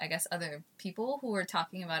 I guess other people who were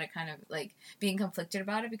talking about it, kind of, being conflicted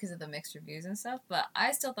about it because of the mixed reviews and stuff, but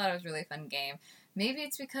I still thought it was a really fun game. Maybe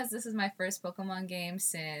it's because this is my first Pokemon game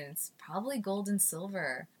since probably Gold and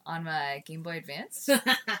Silver on my Game Boy Advance.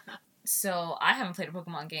 So I haven't played a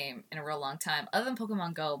Pokemon game in a real long time, other than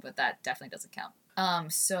Pokemon Go, but that definitely doesn't count.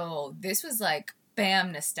 So this was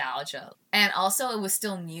bam, nostalgia. And also it was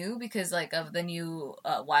still new because of the new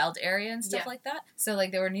wild area and stuff like that. So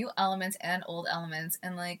there were new elements and old elements,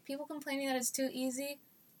 and people complaining that it's too easy.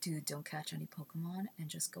 Dude, don't catch any Pokemon and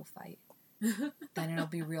just go fight. Then it'll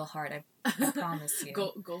be real hard, I promise you.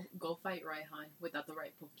 Go fight Raihan without the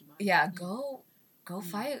right Pokemon. Yeah, go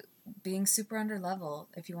fight being super under level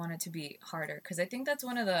if you want it to be harder. Because I think that's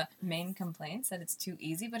one of the main complaints, that it's too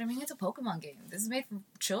easy. But I mean, it's a Pokemon game. This is made for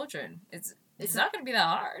children. It's not going to be that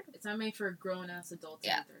hard. It's not made for grown-ass adults.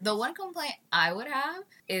 Yeah. The one complaint I would have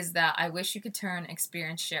is that I wish you could turn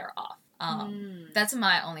experience share off. That's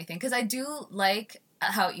my only thing. Because I do like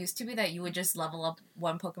how it used to be that you would just level up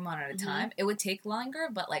one Pokemon at a time. It would take longer,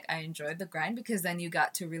 but I enjoyed the grind because then you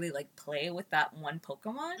got to really play with that one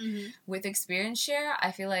Pokemon. With experience share,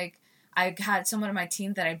 I feel like I had someone on my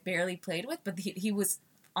team that I barely played with, but he was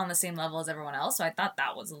on the same level as everyone else, so I thought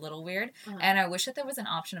that was a little weird. And I wish that there was an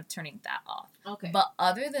option of turning that off. Okay. But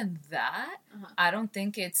other than that, I don't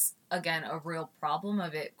think it's, again, a real problem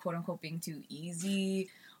of it, quote-unquote, being too easy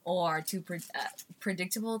or too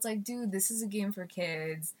predictable. It's dude, this is a game for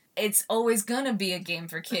kids. it's always gonna be a game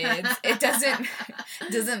for kids. It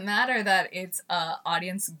doesn't matter that it's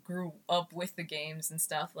audience grew up with the games and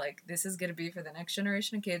stuff. Like, this is gonna be for the next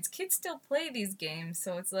generation of kids. Kids still play these games,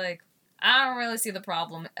 so it's like, I don't really see the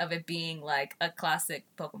problem of it being like a classic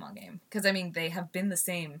Pokemon game. Because, I mean, they have been the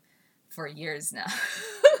same for years now.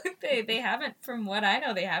 They haven't, from what I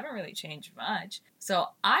know, they haven't really changed much. So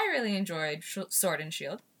I really enjoyed Sword and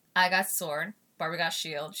Shield. I got Sword. Barbie got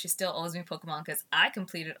Shield. She still owes me Pokemon because I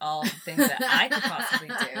completed all the things that I could possibly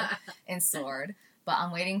do in Sword. But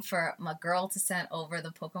I'm waiting for my girl to send over the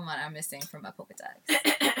Pokemon I'm missing from my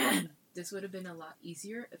Pokedex. This would have been a lot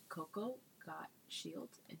easier if Coco got Shield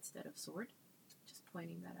instead of Sword. Just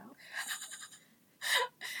pointing that out.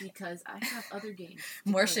 Because I have other games.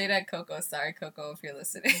 More shade at Coco. Sorry, Coco, if you're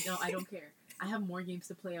listening. No, I don't care. I have more games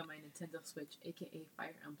to play on my Nintendo Switch, aka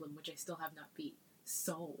Fire Emblem, which I still have not beat.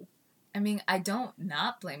 So... I mean, I don't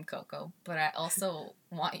not blame Coco, but I also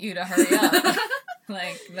want you to hurry up.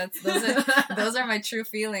 Like, those are my true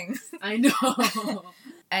feelings. I know.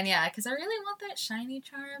 And yeah, because I really want that shiny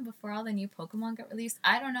charm before all the new Pokemon get released.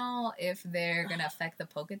 I don't know if they're going to affect the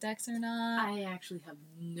Pokedex or not. I actually have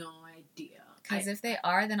no idea. Because if they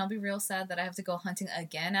are, then I'll be real sad that I have to go hunting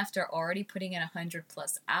again after already putting in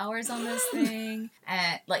 100+ hours on this thing.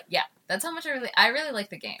 And, like, yeah, that's how much I really like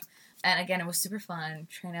the game. And again, it was super fun,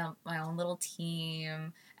 trying out my own little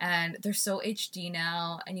team, and they're so HD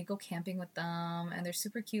now, and you go camping with them, and they're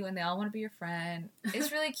super cute, and they all want to be your friend.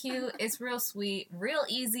 It's really cute, it's real sweet, real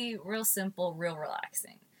easy, real simple, real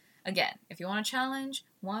relaxing. Again, if you want a challenge,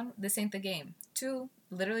 1, this ain't the game. 2,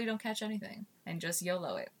 literally don't catch anything, and just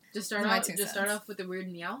YOLO it. Just start off with the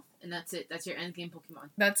weird Meowth, and that's it. That's your endgame Pokemon.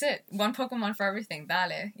 That's it. 1 Pokemon for everything.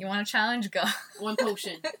 Dale. You want a challenge? Go. 1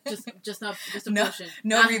 potion. Just a potion.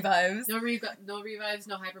 No revives. No revives.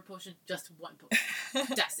 No hyper potion. Just 1 potion.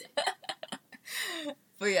 That's it.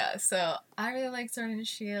 But yeah, so I really like Sword and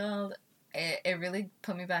Shield. It really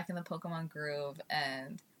put me back in the Pokemon groove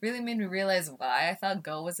and really made me realize why I thought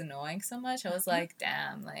Go was annoying so much. I was like,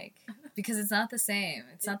 damn, like, because it's not the same.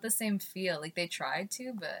 It's not the same feel. Like, they tried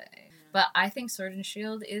to, but I think Sword and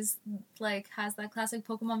Shield is, like, has that classic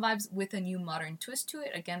Pokemon vibes with a new modern twist to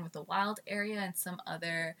it. Again, with the wild area and some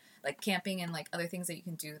other, like, camping and, like, other things that you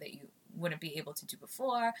can do that you wouldn't be able to do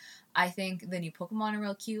before. I think the new Pokemon are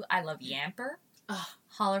real cute. I love Yamper.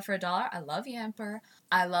 Holler for $1. I love Yamper.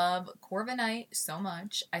 I love Corviknight so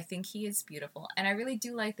much. I think he is beautiful. And I really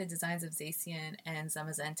do like the designs of Zacian and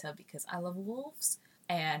Zamazenta because I love wolves.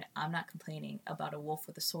 And I'm not complaining about a wolf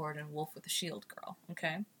with a sword and a wolf with a shield, girl.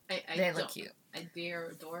 Okay? They look cute. They are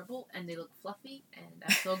adorable and they look fluffy. And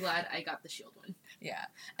I'm so glad I got the shield one. Yeah.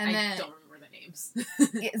 And I don't remember the names.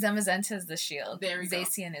 Zamazenta is the shield. There we go.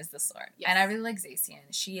 Zacian is the sword. Yes. And I really like Zacian.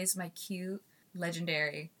 She is my cute,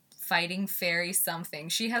 legendary fighting fairy something.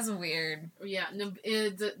 She has a weird... Yeah, no,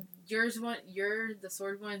 the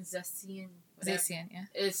sword one, Zacian, yeah.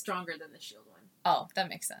 is stronger than the shield one. Oh, that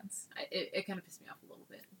makes sense. It kind of pissed me off a little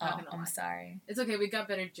bit. Oh, I'm sorry. It's okay, we got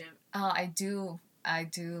better gym. Oh, I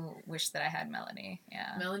do wish that I had Melanie.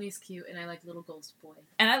 Yeah. Melanie's cute, and I like Little Ghost Boy.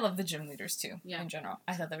 And I love the gym leaders, too, in general.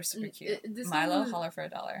 I thought they were super cute. Milo, holler for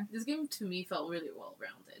 $1. This game, to me, felt really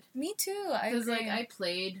well-rounded. Me, too. Because, like,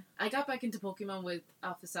 I got back into Pokemon with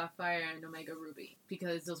Alpha Sapphire and Omega Ruby,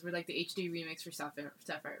 because those were, like, the HD remakes for Sapphire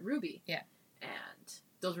Ruby. Yeah. And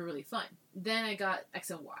those were really fun. Then I got X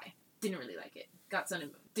and Y. Didn't really like it. Got Sun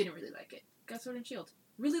and Moon. Didn't really like it. Got Sword and Shield.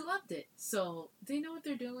 Really loved it. So, they know what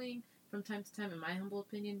they're doing from time to time, in my humble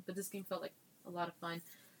opinion, but this game felt like a lot of fun.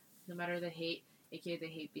 No matter the hate, aka the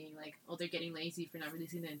hate being like, oh, they're getting lazy for not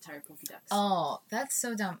releasing the entire Pokédex. Oh, that's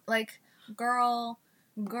so dumb. Like, girl,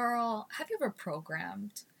 have you ever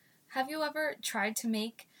programmed? Have you ever tried to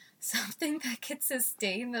make something that could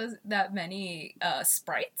sustain that many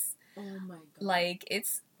sprites? Oh my god. Like,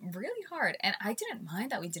 it's really hard, and I didn't mind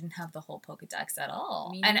that we didn't have the whole Pokedex at all.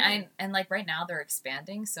 Me And neither. and like right now they're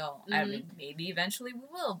expanding, so I mean, maybe eventually we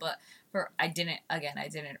will. But I didn't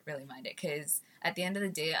really mind it because at the end of the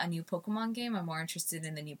day, a new Pokemon game, I'm more interested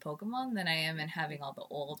in the new Pokemon than I am in having all the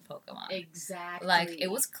old Pokemon. Exactly. Like, it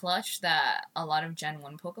was clutch that a lot of Gen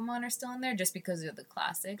 1 Pokemon are still in there just because of the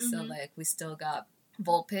classics. So like we still got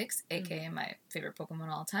Vulpix, aka my favorite Pokemon of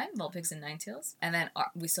all time, Vulpix and Ninetales. And then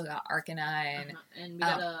we still got Arcanine. And we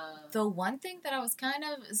got the one thing that I was kind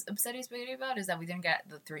of upset about is that we didn't get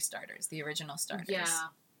the 3 starters, the original starters. Yeah.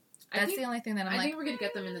 That's the only thing that I think we're going to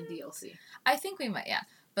get them in the DLC. I think we might, yeah.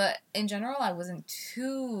 But in general, I wasn't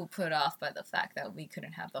too put off by the fact that we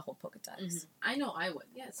couldn't have the whole Pokedex. I know I would.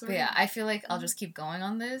 Yeah, But yeah, I feel like I'll just keep going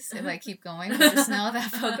on this if I keep going. But just know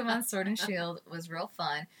that Pokemon Sword and Shield was real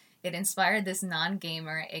fun. It inspired this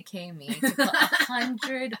non-gamer, aka me, to put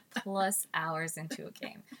 100+ hours into a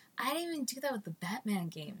game. I didn't even do that with the Batman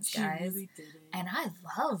games, guys. She really didn't. And I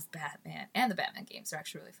love Batman. And the Batman games are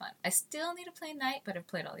actually really fun. I still need to play Knight, but I've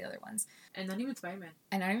played all the other ones. And not even Spider-Man.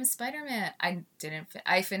 And not even Spider-Man.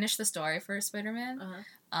 I finished the story for Spider-Man.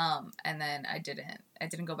 Uh-huh. And then I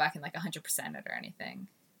didn't go back and like 100% it or anything.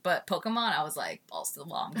 But Pokemon, I was like, balls to the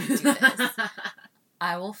wall, I'm gonna do this.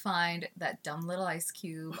 I will find that dumb little ice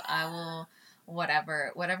cube. I will,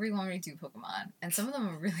 whatever you want me to do, Pokemon. And some of them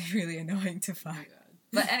are really, really annoying to find. Oh my God.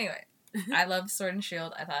 But anyway, I love Sword and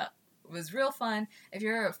Shield. I thought it was real fun. If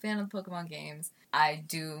you're a fan of the Pokemon games, I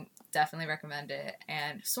do definitely recommend it.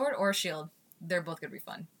 And Sword or Shield, they're both going to be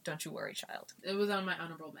fun. Don't you worry, child. It was on my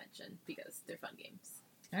honorable mention because they're fun games.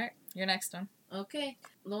 Alright, your next one. Okay.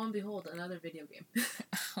 Lo and behold, another video game.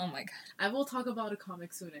 Oh my god. I will talk about a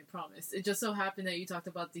comic soon, I promise. It just so happened that you talked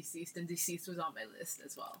about Deceased, and Deceased was on my list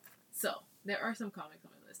as well. So, there are some comics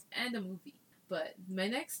on my list, and a movie. But my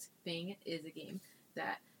next thing is a game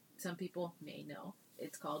that some people may know.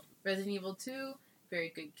 It's called Resident Evil 2.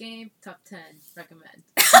 Very good game. Top 10. Recommend.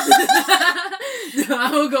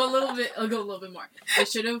 I'll go a little bit more. It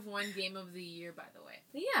should have won Game of the Year, by the way.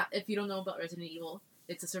 But yeah, if you don't know about Resident Evil,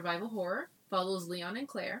 it's a survival horror. Follows Leon and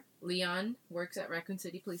Claire. Leon works at Raccoon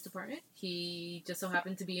City Police Department. He just so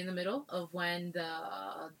happened to be in the middle of when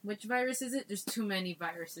which virus is it? There's too many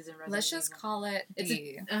viruses in Resident Evil. Let's just call it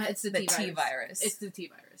it's the T virus. It's the T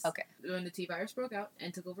virus. Okay. When the T virus broke out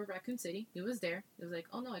and took over Raccoon City, he was there. He was like,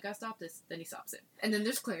 oh no, I gotta stop this. Then he stops it. And then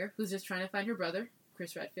there's Claire, who's just trying to find her brother,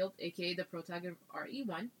 Chris Redfield, aka the protagonist of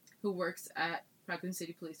RE1, who works at Raccoon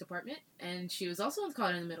City Police Department. And she was also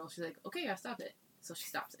caught in the middle. She's like, okay, I stopped it. So she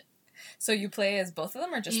stops it. So you play as both of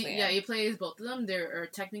them or just Leon? Yeah, you play as both of them. There are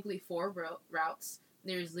technically 4 routes.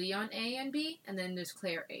 There's Leon A and B, and then there's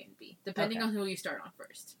Claire A and B, depending on who you start on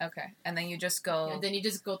first. Okay. And then you just go... And then you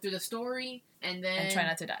just go through the story, and then... And try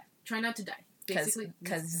not to die. Try not to die. Basically.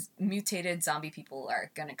 Because mutated zombie people are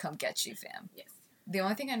gonna come get you, fam. Yes. The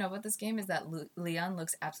only thing I know about this game is that Leon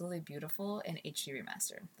looks absolutely beautiful in HD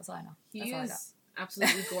remastered. That's all I know. He is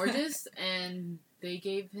absolutely gorgeous, and they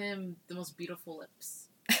gave him the most beautiful lips.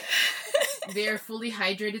 They are fully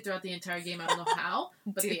hydrated throughout the entire game. I don't know how,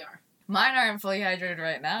 but they are. Mine aren't fully hydrated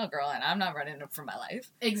right now, girl, and I'm not running up for my life.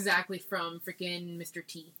 Exactly, from freaking Mr.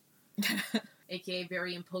 T. AKA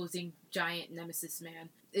very imposing giant nemesis man.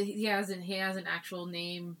 He has an actual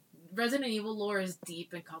name. Resident Evil lore is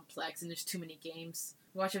deep and complex, and there's too many games.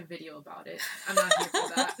 Watch a video about it. I'm not here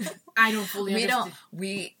for that. I don't fully understand.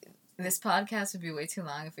 This podcast would be way too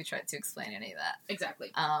long if we tried to explain any of that.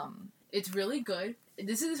 Exactly. It's really good.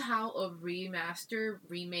 This is how a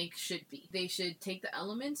remake should be. They should take the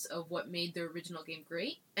elements of what made the original game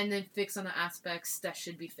great, and then fix on the aspects that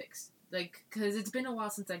should be fixed. Like, because it's been a while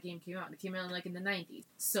since that game came out. It came out, like, in the 90s.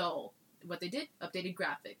 So, what they did, updated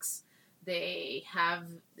graphics.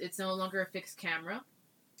 It's no longer a fixed camera,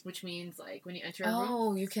 which means, like, when you enter a room...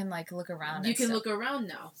 Oh, you can, like, look around. You can look around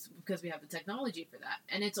now, because we have the technology for that.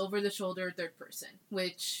 And it's over-the-shoulder third person,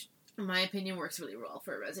 which... in my opinion, works really well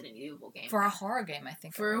for a Resident Evil game. For a horror game, I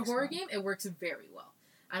think. For a horror game, it works very well.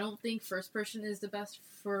 I don't think first person is the best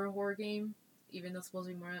for a horror game, even though it's supposed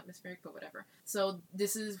to be more atmospheric, but whatever. So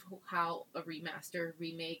this is how a remaster,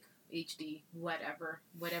 remake, HD, whatever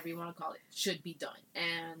you want to call it, should be done.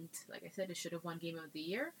 And like I said, it should have won Game of the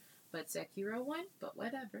Year, but Sekiro won, but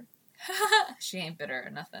whatever. She ain't bitter or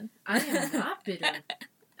nothing. I am not bitter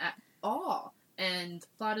at all. And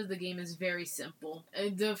plot of the game is very simple.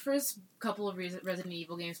 The first couple of Resident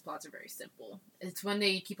Evil games, plots are very simple. It's when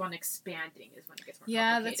they keep on expanding is when it gets more complicated.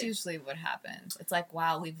 Yeah, that's usually what happens. It's like,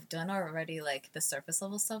 wow, we've done already, like, the surface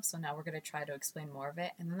level stuff, so now we're going to try to explain more of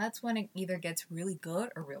it. And then that's when it either gets really good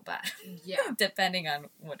or real bad. Yeah. Depending on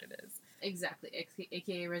what it is. Exactly.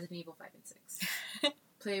 AKA Resident Evil 5 and 6.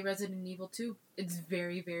 Play Resident Evil 2. It's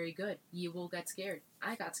very, very good. You will get scared.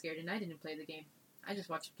 I got scared and I didn't play the game. I just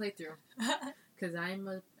watched a playthrough. Because I'm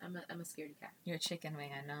a scaredy cat. You're a chicken wing,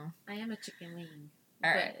 I know. I am a chicken wing.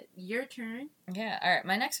 All right. Your turn. Yeah, all right.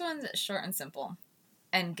 My next one's short and simple.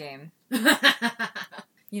 Endgame.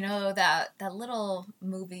 You know, that little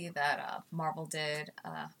movie that Marvel did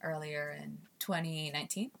earlier in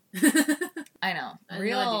 2019? I know.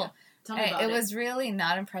 No Tell me about it. It was really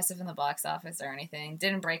not impressive in the box office or anything.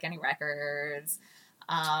 Didn't break any records.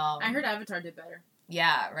 I heard Avatar did better.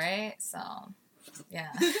 Yeah, right? So,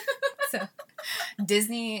 yeah. So,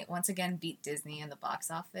 Disney, once again, beat Disney in the box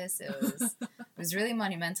office. It was really a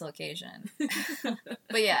monumental occasion.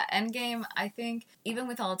 But yeah, Endgame, I think, even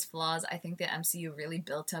with all its flaws, I think the MCU really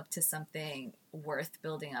built up to something worth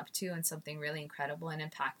building up to and something really incredible and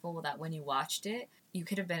impactful that when you watched it, you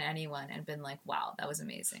could have been anyone and been like, wow, that was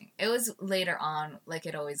amazing. It was later on, like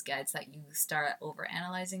it always gets, that you start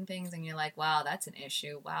overanalyzing things and you're like, wow, that's an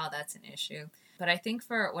issue. Wow, that's an issue. But I think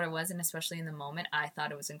for what it was, and especially in the moment, I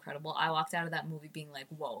thought it was incredible. I walked out of that movie being like,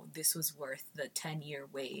 whoa, this was worth the 10-year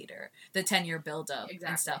wait or the 10-year build-up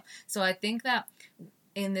and stuff. So I think that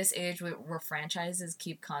in this age where franchises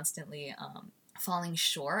keep constantly falling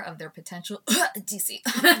short of their potential, DC.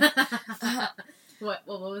 What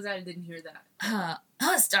was that? I didn't hear that.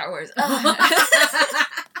 Star Wars.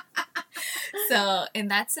 So in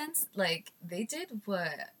that sense, like, they did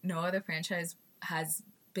what no other franchise has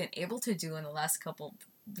been able to do in the last couple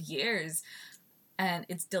years, and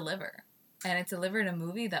it's deliver. And it delivered a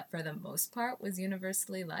movie that, for the most part, was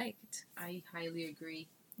universally liked. I highly agree.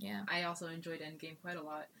 Yeah. I also enjoyed Endgame quite a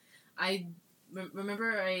lot. I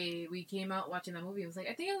remember we came out watching that movie. I was like,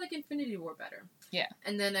 I think I like Infinity War better. Yeah.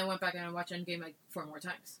 And then I went back and I watched Endgame like 4 more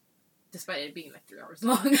times, despite it being like 3 hours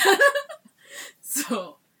long.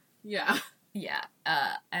 So, yeah. Yeah.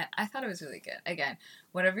 I thought it was really good. Again,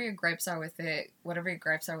 whatever your gripes are with it, whatever your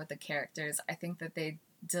gripes are with the characters, I think that they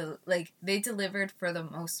delivered for the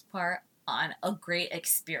most part on a great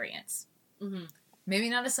experience. Mm-hmm. Maybe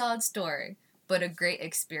not a solid story, but a great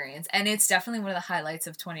experience. And it's definitely one of the highlights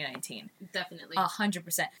of 2019. Definitely.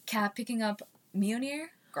 100%. Kat picking up Mjolnir,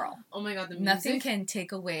 girl. Oh my god, the music. Nothing can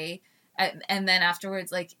take away. And then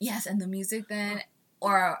afterwards, like, yes, and the music then,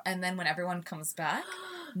 and then when everyone comes back,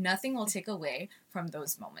 nothing will take away from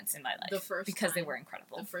those moments in my life. Because they were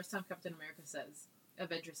incredible. The first time Captain America says,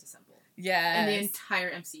 Avengers Assemble. Yeah. And the entire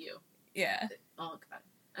MCU. Yeah. Oh god.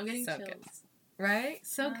 I'm getting so chills. Good. Right?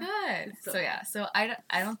 So good. So yeah. So I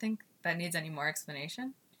don't think that needs any more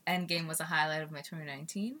explanation. Endgame was a highlight of my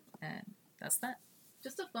 2019, and that's that.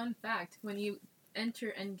 Just a fun fact, when you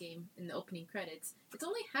enter Endgame in the opening credits, it's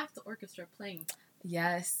only half the orchestra playing.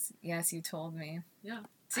 Yes, you told me. Yeah.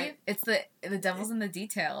 See, it's the devil's in the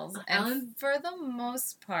details, and for the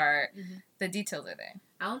most part, the details are there.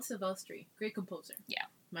 Alan Silvestri, great composer. Yeah.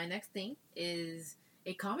 My next thing is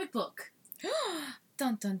a comic book.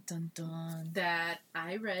 Dun dun dun dun. That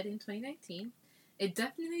I read in 2019. It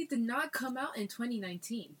definitely did not come out in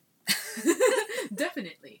 2019.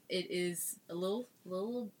 Definitely. It is a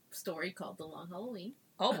little story called The Long Halloween.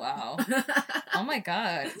 Oh, wow. Oh, my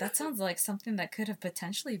God. That sounds like something that could have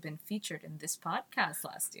potentially been featured in this podcast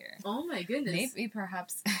last year. Oh, my goodness. Maybe,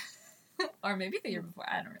 perhaps. Or maybe the year before.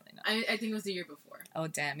 I don't really know. I think it was the year before. Oh,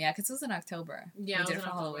 damn. Yeah, because it was in October. Yeah, we did it for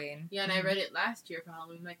Halloween. Yeah, and I read it last year for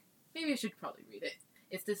Halloween. I'm like, maybe I should probably read it.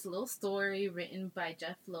 It's this little story written by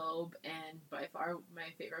Jeff Loeb and by far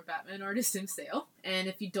my favorite Batman artist, Tim Sale. And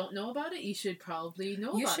if you don't know about it, you should probably know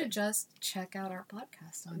about it. You should just check out our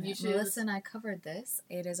podcast on it. Melissa and I covered this.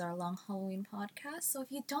 It is our Long Halloween podcast. So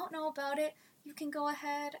if you don't know about it, you can go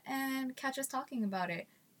ahead and catch us talking about it.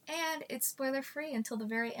 And it's spoiler-free until the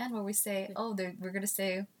very end where we say, we're going to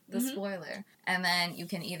say the spoiler. And then you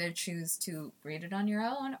can either choose to read it on your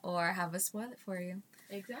own or have us spoil it for you.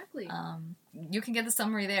 Exactly. You can get the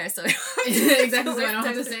summary there, so exactly. So I don't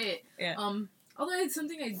have to say it. Yeah. Although it's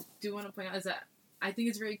something I do want to point out is that I think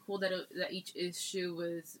it's very cool that that each issue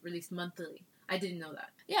was released monthly. I didn't know that.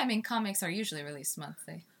 Yeah, I mean, comics are usually released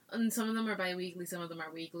monthly. And some of them are bi-weekly, some of them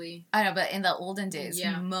are weekly. I know, but in the olden days,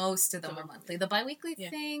 most of them were monthly. The bi-weekly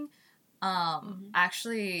thing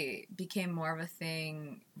actually became more of a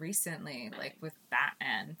thing recently, like with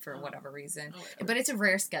Batman for whatever reason. But it's a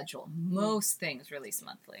rare schedule. Most things release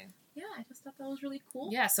monthly. Yeah, I just thought that was really cool.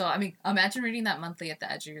 Yeah, so, I mean, imagine reading that monthly at the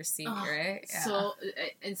edge of your seat, right? Yeah. So,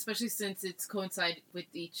 and especially since it's coincide with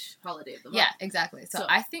each holiday of the month. Yeah, exactly. So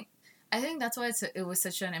I think that's why it was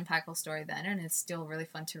such an impactful story then, and it's still really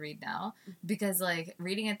fun to read now. Because, like,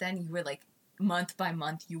 reading it then, you were, like, month by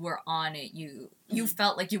month, you were on it. You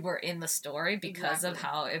felt like you were in the story because of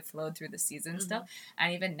how it flowed through the season stuff.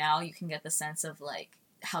 And even now, you can get the sense of, like,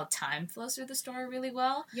 how time flows through the story really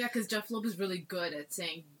well. Yeah, because Jeff Loeb is really good at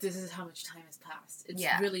saying, this is how much time has passed. It's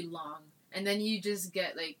really long. And then you just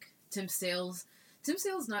get, like, Tim Sale's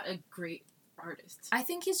not a great artist. I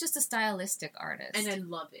think he's just a stylistic artist. And I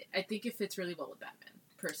love it. I think it fits really well with Batman,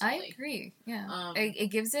 personally. I agree, yeah.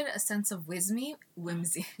 It gives it a sense of whimsy.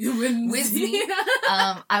 Whimsy.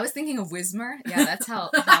 I was thinking of Whismer. Yeah, that's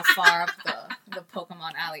how far up the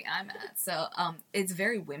Pokemon alley I'm at. So it's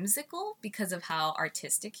very whimsical because of how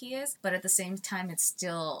artistic he is, but at the same time it's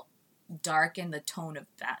still dark in the tone of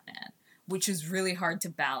Batman, which is really hard to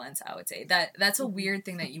balance, I would say. That's a weird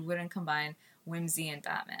thing that you wouldn't combine whimsy and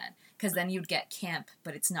Batman, because then you'd get camp,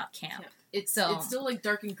 but it's not camp. It's still like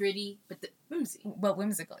dark and gritty, but whimsy. But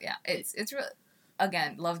whimsical, yeah. It's really...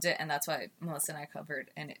 again, loved it, and that's why Melissa and I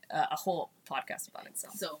covered a whole podcast about it.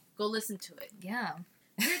 So go listen to it. Yeah.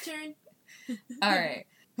 Your turn. All right.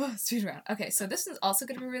 Speed round. Okay, so this is also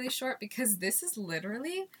going to be really short because this is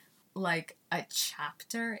literally like a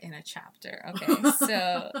chapter in a chapter. Okay,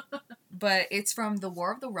 so, but it's from the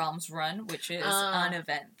War of the Realms run, which is an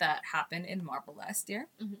event that happened in Marvel last year.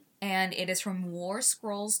 Mm-hmm. And it is from War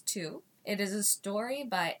Scrolls 2. It is a story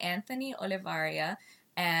by Anthony Olivaria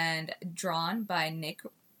and drawn by Nick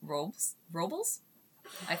Robles?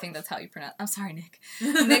 I think that's how you pronounce. I'm sorry, Nick.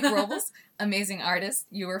 Nick Robles, amazing artist.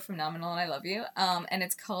 You were phenomenal, and I love you. And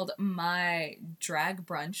it's called My Drag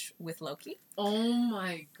Brunch with Loki. Oh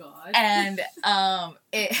my god! And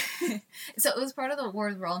it so it was part of the War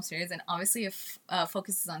of the Realms series, and obviously it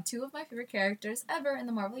focuses on two of my favorite characters ever in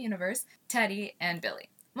the Marvel universe, Teddy and Billy.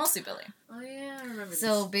 Mostly Billy. Oh yeah, I remember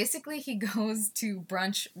So this. basically he goes to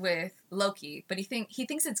brunch with Loki, but he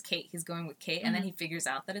thinks it's Kate. He's going with Kate, and then he figures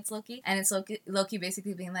out that it's Loki. And it's Loki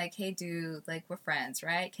basically being like, hey dude, like, we're friends,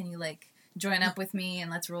 right? Can you, like, join up with me and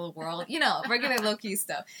let's rule the world? You know, regular Loki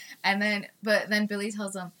stuff. But then Billy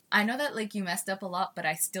tells him, I know that, like, you messed up a lot, but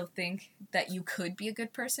I still think that you could be a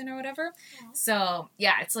good person or whatever. Yeah. So,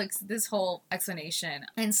 yeah, it's, like, this whole explanation.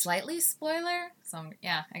 And slightly spoiler.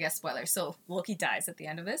 I guess spoiler. So, Loki dies at the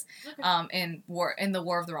end of this. Okay. In the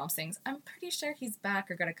War of the Realms things. I'm pretty sure he's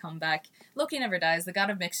back or gonna come back. Loki never dies. The god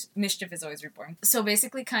of mischief is always reborn. So,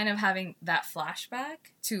 basically, kind of having that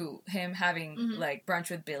flashback to him having, like,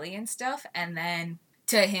 brunch with Billy and stuff. And then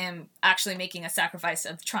to him actually making a sacrifice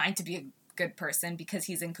of trying to be a good person because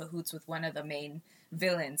he's in cahoots with one of the main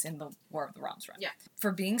villains in the War of the Realms run. Yeah.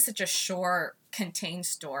 For being such a short, contained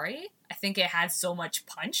story, I think it had so much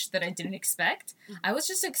punch that I didn't expect. I was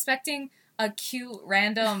just expecting a cute,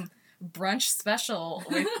 random brunch special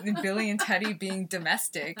with Billy and Teddy being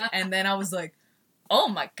domestic, and then I was like, oh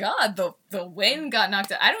my god, the wind got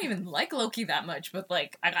knocked out. I don't even like Loki that much, but,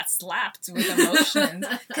 like, I got slapped with emotions.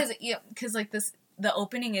 Because like, the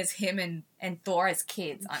opening is him and Thor as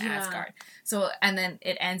kids on Asgard. So, and then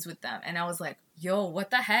it ends with them. And I was like, yo,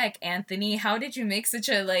 what the heck, Anthony? How did you make such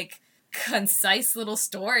a, like, concise little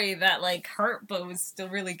story that, like, hurt but was still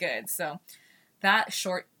really good? So, that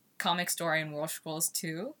short comic story in War Scrolls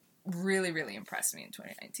 2 really, really impressed me in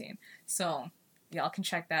 2019. So, y'all can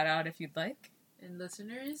check that out if you'd like. And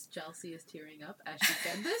listeners, Chelsea is tearing up as she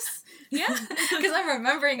said this. Yeah, because I'm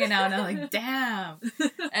remembering it now and I'm like, damn.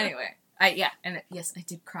 Anyway. Yes, I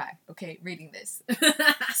did cry, okay, reading this.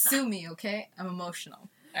 Sue me, okay? I'm emotional.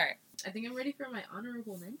 All right. I think I'm ready for my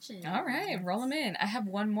honorable mention. All right, roll them in. I have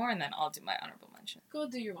one more, and then I'll do my honorable mention. Go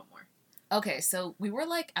do your one more. Okay, so we were,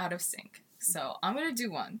 like, out of sync. So I'm going to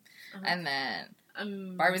do one, and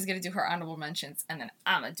then Barbie's going to do her honorable mentions, and then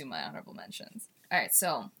I'm going to do my honorable mentions. All right,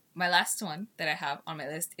 so my last one that I have on my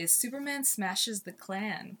list is Superman Smashes the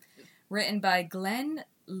Klan, written by Glenn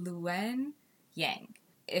Luen Yang.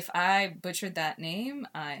 If I butchered that name,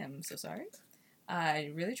 I am so sorry.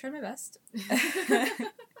 I really tried my best.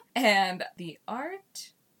 And the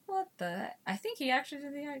art, I think he actually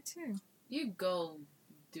did the art too. You go,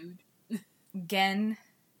 dude. It's Gen,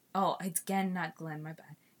 not Glenn, my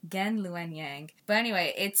bad. Gen Luen Yang. But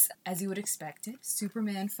anyway, it's, as you would expect it,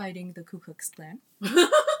 Superman fighting the Ku Klux Klan.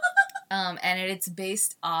 And it's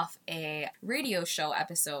based off a radio show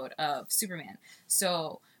episode of Superman.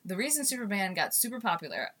 So, the reason Superman got super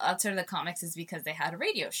popular outside of the comics is because they had a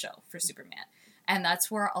radio show for Superman. And that's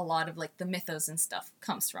where a lot of, like, the mythos and stuff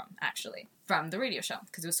comes from, actually. From the radio show,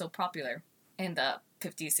 because it was so popular in the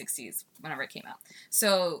 50s, 60s, whenever it came out.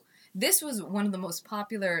 So, this was one of the most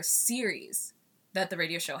popular series that the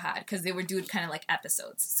radio show had, because they would do kind of like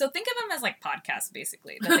episodes. So think of them as like podcasts,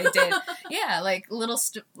 basically, that they did. Yeah, like little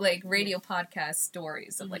radio podcast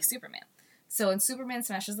stories of like Superman. So in Superman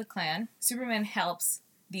Smashes the Klan, Superman helps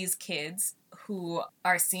these kids who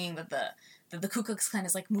are seeing that the Ku Klux Klan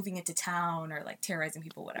is like moving into town or like terrorizing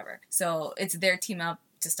people, whatever. So it's their team up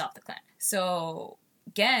to stop the Klan. So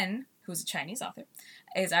Gen, who's a Chinese author,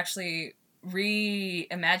 is actually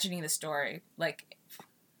reimagining the story, like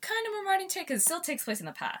kind of more modern take, because it still takes place in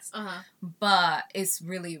the past. But it's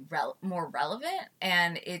really more relevant,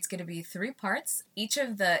 and it's going to be 3 parts. Each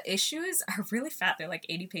of the issues are really fat. They're like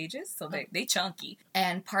 80 pages, so they chunky.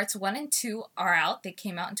 And parts 1 and 2 are out. They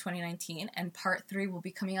came out in 2019, and part 3 will be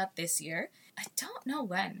coming out this year. I don't know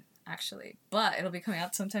when, actually, but it'll be coming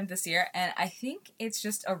out sometime this year, and I think it's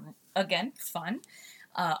just, fun.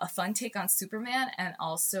 A fun take on Superman, and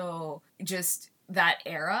also just that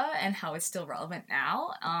era and how it's still relevant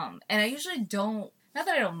now. And I usually don't not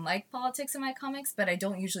that I don't like politics in my comics, but I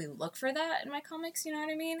don't usually look for that in my comics, you know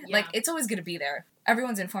what I mean? Yeah. Like, it's always going to be there.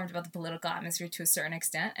 Everyone's informed about the political atmosphere to a certain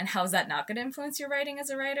extent, and how is that not going to influence your writing as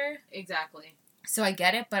a writer? Exactly. So I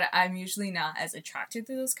get it, but I'm usually not as attracted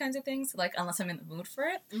to those kinds of things, like, unless I'm in the mood for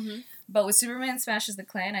it. Mm-hmm. But with Superman Smashes the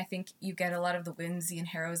Klan, I think you get a lot of the whimsy and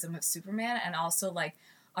heroism of Superman, and also, like,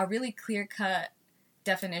 a really clear-cut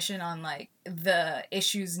definition on, like, the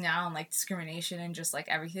issues now and, like, discrimination and just, like,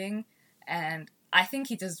 everything. And I think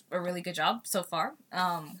he does a really good job so far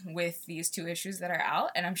with these 2 issues that are out,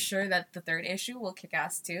 and I'm sure that the 3rd issue will kick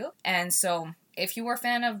ass too. And so, if you were a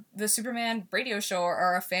fan of the Superman radio show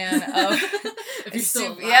or a fan of, if you're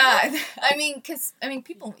still alive. yeah, I mean,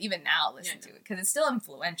 people even now listen to it because it's still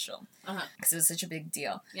influential because it was such a big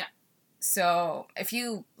deal. Yeah. So, if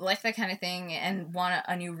you like that kind of thing and want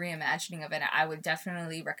a new reimagining of it, I would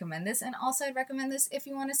definitely recommend this. And also, I'd recommend this if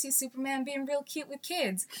you want to see Superman being real cute with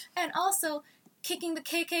kids. And also, kicking the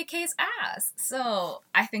KKK's ass. So,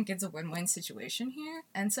 I think it's a win-win situation here.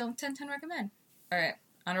 And so, 10/10 recommend. Alright,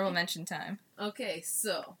 honorable mention time. Okay,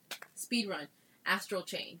 so, speedrun. Astral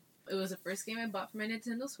Chain. It was the first game I bought for my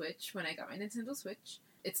Nintendo Switch when I got my Nintendo Switch.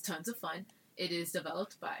 It's tons of fun. It is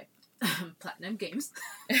developed by Platinum Games.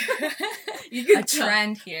 You can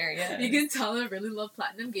trend here, yeah. You can tell I really love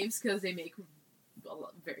Platinum Games because they make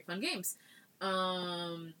very fun games.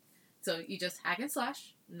 So you just hack and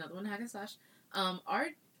slash. Another one, hack and slash.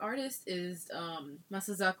 Artist is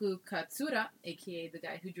Masazaku Katsura, aka the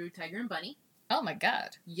guy who drew Tiger and Bunny. Oh my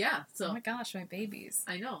god. Yeah. So. Oh my gosh, my babies.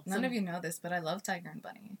 I know. None of you know this, but I love Tiger and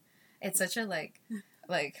Bunny. It's such a, like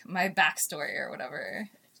my backstory or whatever.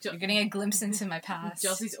 You're getting a glimpse into my past.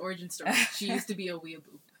 Chelsea's origin story. She used to be a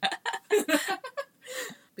weeaboo.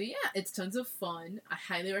 But yeah, it's tons of fun. I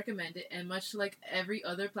highly recommend it. And much like every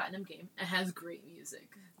other Platinum game, it has great music.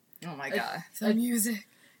 Oh my god. The music.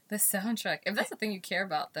 The soundtrack. If that's the thing you care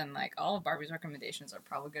about, then, like, all of Barbie's recommendations are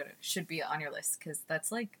probably good. Should be on your list, because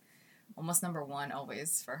that's, like, almost number 1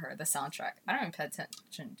 always for her. The soundtrack. I don't even pay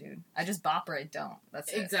attention, dude. I just bop or I don't.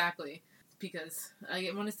 That's it. Exactly. Because I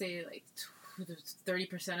want to say, like,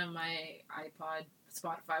 30% of my iPod,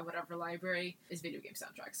 Spotify, whatever library is video game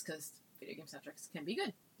soundtracks, because video game soundtracks can be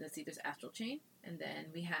good. Let's see, there's Astral Chain, and then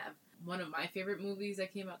we have one of my favorite movies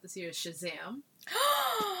that came out this year is Shazam.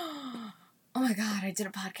 Oh my god, I did a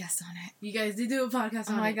podcast on it. You guys did do a podcast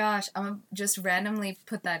on it. Oh my gosh, I'm gonna just randomly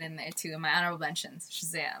put that in there too, in my honorable mentions.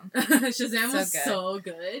 Shazam. Shazam was so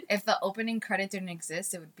good. If the opening credit didn't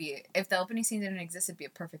exist, if the opening scene didn't exist, it'd be a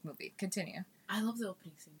perfect movie. Continue. I love the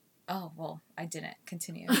opening scene. Oh, well, I didn't.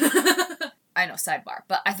 Continue. I know, sidebar.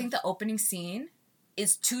 But I think the opening scene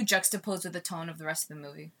is too juxtaposed with the tone of the rest of the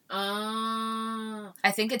movie.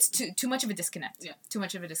 I think it's too much of a disconnect. Yeah. Too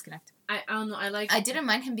much of a disconnect. I don't know. I didn't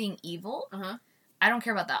mind him being evil. I don't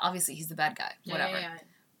care about that. Obviously, he's the bad guy. Whatever. Yeah.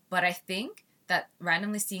 But I think that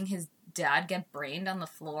randomly seeing his dad get brained on the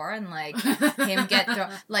floor and, like, him get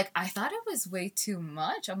thrown... Like, I thought it was way too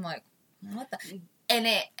much. I'm like, what the... And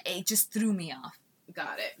it just threw me off.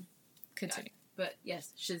 Got it. Continue. But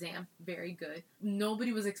yes, Shazam, very good.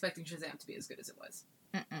 Nobody was expecting Shazam to be as good as it was.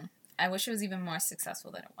 Mm-mm. I wish it was even more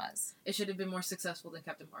successful than it was. It should have been more successful than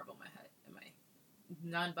Captain Marvel in my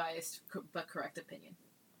non-biased but correct opinion.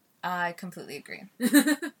 I completely agree.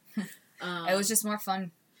 It was just more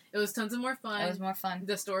fun. It was tons of more fun. It was more fun.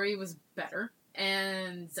 The story was better.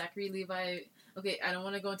 And Zachary Levi... Okay, I don't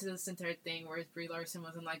want to go into this entire thing where Brie Larson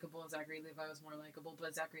wasn't likable and Zachary Levi was more likable,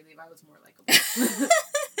 but Zachary Levi was more likable.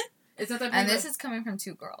 It's not that. And this is coming from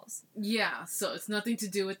 2 girls. Yeah, so it's nothing to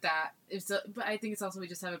do with that. But I think it's also we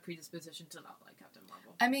just have a predisposition to not like Captain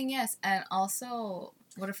Marvel. I mean, yes, and also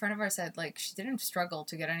what a friend of ours said, like, she didn't struggle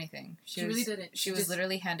to get anything. She really didn't. She was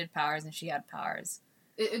literally handed powers, and she had powers.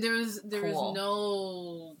 There was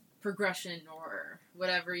no progression or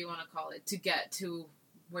whatever you want to call it to get to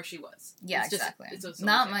where she was. Yeah, exactly.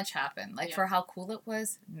 Not much happened. Like, for how cool it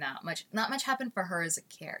was, not much happened for her as a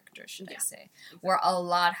character, should I say. Exactly. Where a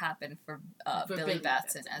lot happened for Billy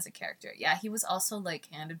Batson as a character. Yeah, he was also, like,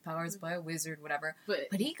 handed powers by a wizard, whatever.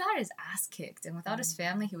 But he got his ass kicked, and without his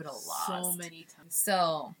family, he would have lost. So many times.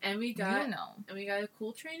 So, and we got a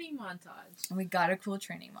cool training montage.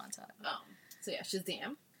 So yeah,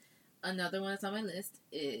 Shazam. Another one that's on my list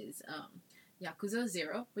is Yakuza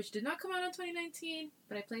 0, which did not come out in 2019,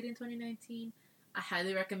 but I played in 2019. I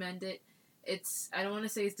highly recommend it. I don't want to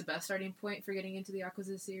say it's the best starting point for getting into the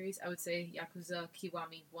Yakuza series. I would say Yakuza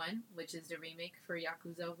Kiwami 1, which is the remake for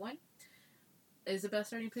Yakuza 1, is the best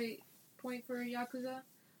starting point for Yakuza.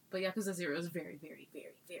 But Yakuza 0 is very, very,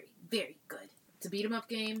 very, very, very good. It's a beat-em-up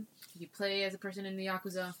game. You play as a person in the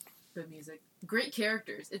Yakuza. Good music. Great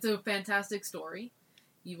characters. It's a fantastic story.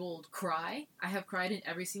 You will cry. I have cried in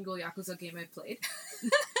every single Yakuza game I've played.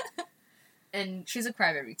 And she's a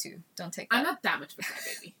crybaby too. Don't take that. I'm not that much of a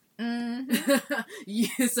crybaby.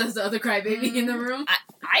 Mm-hmm. Says the other crybaby in the room.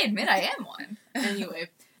 I admit I am one. Anyway,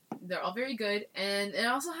 they're all very good, and it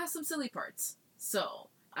also has some silly parts. So,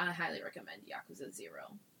 I highly recommend Yakuza 0.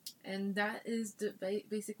 And that is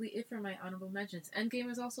basically it for my honorable mentions.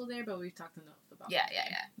 Endgame is also there, but we've talked enough about Yeah,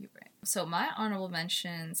 you're right. So my honorable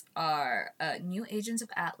mentions are New Agents of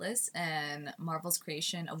Atlas and Marvel's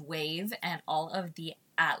creation of Wave and all of the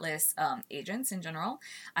Atlas agents in general.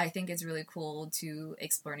 I think it's really cool to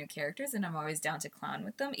explore new characters, and I'm always down to clown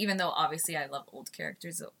with them, even though obviously I love old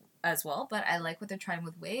characters as well, but I like what they're trying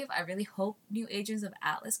with Wave. I really hope New Agents of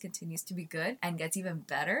Atlas continues to be good and gets even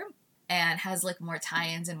better and has like more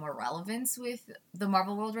tie-ins and more relevance with the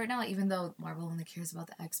Marvel world right now, even though Marvel only cares about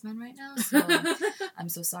the X-Men right now. So I'm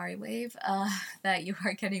so sorry, Wave, that you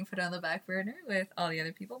are getting put on the back burner with all the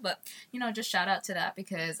other people. But, just shout out to that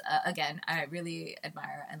because, again, I really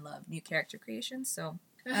admire and love new character creations. So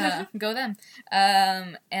go them.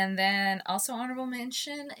 And then also honorable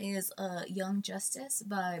mention is Young Justice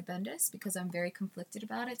by Bendis because I'm very conflicted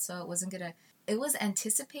about it. So it was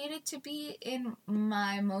anticipated to be in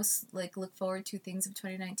my most look forward to things of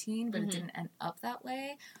 2019, but it didn't end up that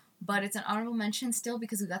way. But it's an honorable mention still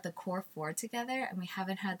because we got the core 4 together and we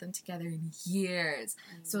haven't had them together in years.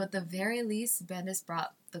 So at the very least, Bendis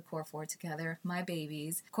brought the core 4 together, my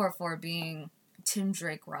babies. Core 4 being Tim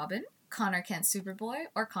Drake Robin, Connor Kent Superboy,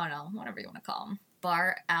 or Connell, whatever you want to call him.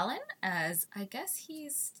 Bar Allen, as I guess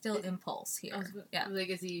he's still Impulse here. Yeah.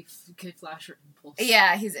 Is he Kid Flash or Impulse?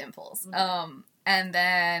 Yeah, he's Impulse. Okay. And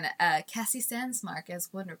then Cassie Sandsmark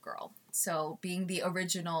as Wonder Girl. So being the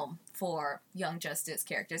original 4 Young Justice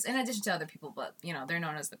characters, in addition to other people, but, they're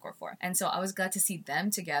known as the Core 4. And so I was glad to see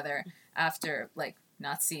them together after,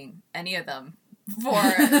 not seeing any of them for,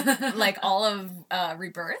 all of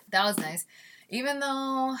Rebirth. That was nice. Even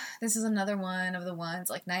though this is another one of the ones,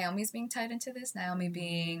 Naomi's being tied into this, Naomi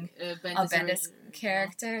being a Bendis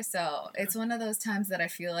character, so it's one of those times that I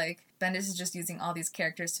feel like Bendis is just using all these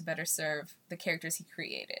characters to better serve the characters he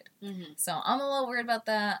created. Mm-hmm. So I'm a little worried about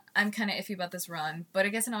that. I'm kind of iffy about this run, but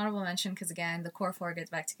it gets an honorable mention because, again, the Core 4 gets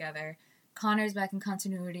back together. Connor's back in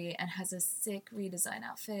continuity and has a sick redesign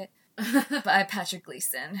outfit by Patrick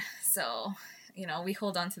Gleason. So, we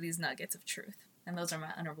hold on to these nuggets of truth. And those are my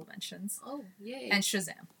honorable mentions. Oh, yay. And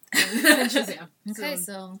Shazam. Okay,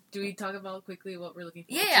 so... Do we talk about quickly what we're looking for?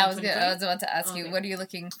 Yeah, I was about to ask you, what are you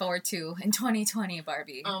looking forward to in 2020,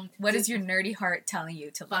 Barbie? What is your nerdy heart telling you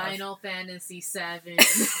to love? Final Fantasy VII.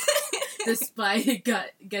 Despite it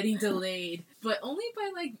getting delayed. But only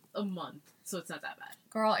by, a month. So it's not that bad.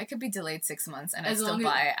 Girl, it could be delayed 6 months and I still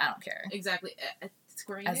buy it. I don't care. Exactly.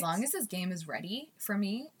 Square Enix? As long as this game is ready for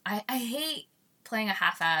me. I hate playing a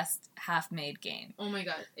half-assed, half-made game. Oh my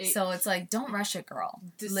god. So it's don't rush it, girl.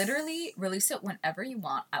 Literally, release it whenever you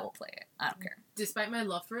want. I will play it. I don't care. Despite my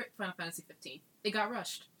love for it, Final Fantasy 15, it got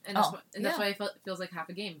rushed. And that's why it feels like half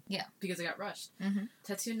a game. Yeah. Because it got rushed. Mm-hmm.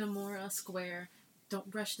 Tetsuya Nomura, Square,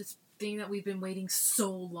 don't rush this thing that we've been waiting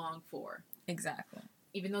so long for. Exactly.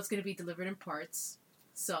 Even though it's going to be delivered in parts.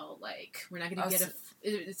 So, we're not going to get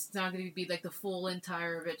it's not going to be, the full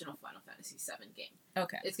entire original Final Fantasy 7 game.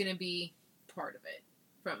 Okay. It's going to be part of it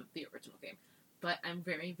from the original game. But I'm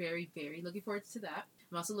very, very, very looking forward to that.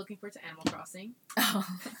 I'm also looking forward to Animal Crossing.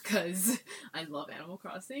 Because I love Animal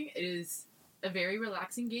Crossing. It is a very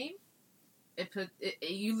relaxing game.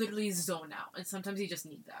 You literally zone out. And sometimes you just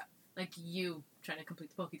need that. You trying to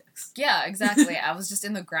complete the Pokédex. Yeah, exactly. I was just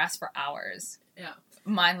in the grass for hours. Yeah.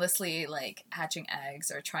 Mindlessly, hatching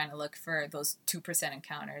eggs or trying to look for those 2%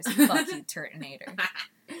 encounters. Fuck you, Turtonator.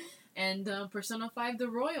 And Persona 5 The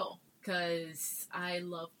Royal. Because I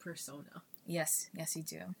love Persona. Yes, you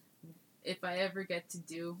do. If I ever get to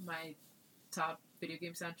do my top video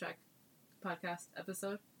game soundtrack podcast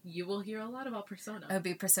episode, you will hear a lot about Persona. It would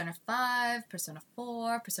be Persona 5, Persona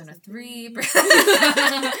 4, Persona 3,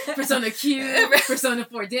 Persona Q, Persona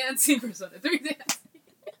 4 dancing, Persona 3 dancing.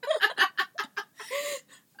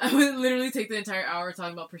 I would literally take the entire hour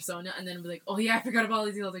talking about Persona and then be like, oh yeah, I forgot about all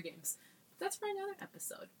these other games. That's for another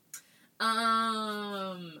episode.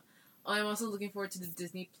 I'm also looking forward to the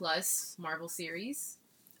Disney Plus Marvel series.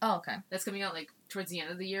 Oh, okay. That's coming out towards the end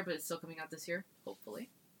of the year, but it's still coming out this year, hopefully.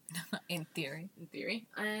 In theory.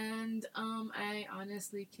 And I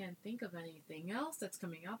honestly can't think of anything else that's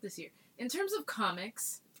coming out this year. In terms of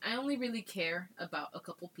comics, I only really care about a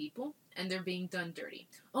couple people, and they're being done dirty.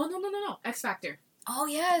 Oh, no. X Factor. Oh,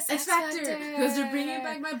 yes, X Factor. Because they're bringing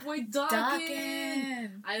back my boy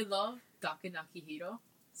Daken. I love Daken Akihiro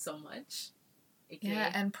so much. aka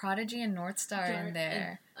Yeah, and Prodigy and Northstar in Jar-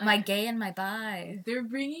 there. and, My gay and my bi. they're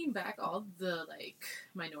bringing back all the like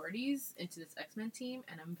minorities into this X-Men team,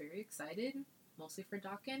 and I'm very excited, mostly for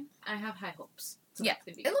Daken. I have high hopes. So Yeah, that's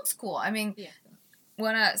gonna be it good. looks cool. I mean,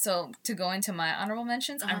 Yeah. So to go into my honorable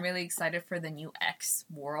mentions, Uh-huh. I'm really excited for the new X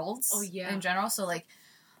worlds. Oh, yeah. In general, so like,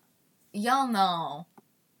 y'all know,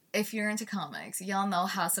 if you're into comics, y'all know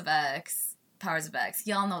House of X, Powers of X,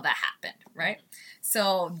 y'all know that happened, right?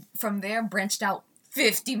 So from there, branched out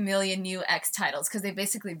 50 million new X titles, because they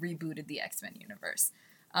basically rebooted the X-Men universe.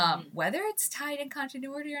 Whether it's tied in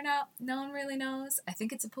continuity or not, no one really knows. I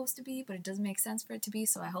think it's supposed to be, but it doesn't make sense for it to be,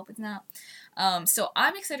 so I hope it's not. So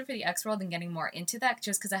I'm excited for the X world and getting more into that,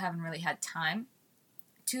 just because I haven't really had time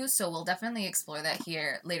to. So we'll definitely explore that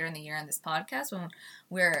here later in the year on this podcast when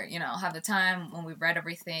we're, have the time, when we've read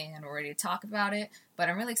everything and we're ready to talk about it. But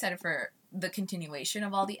I'm really excited for the continuation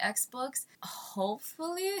of all the X books.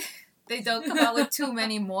 Hopefully they don't come out with too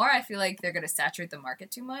many more. I feel like they're going to saturate the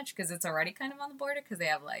market too much, because it's already kind of on the border, because they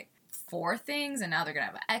have like 4 things, and now they're going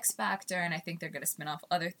to have an X Factor, and I think they're going to spin off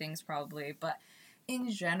other things probably. But in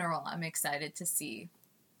general, I'm excited to see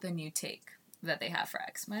the new take that they have for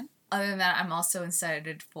X-Men. Other than that, I'm also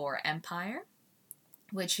excited for Empire,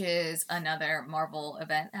 which is another Marvel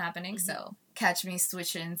event happening. Mm-hmm. So catch me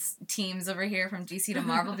switching teams over here from DC to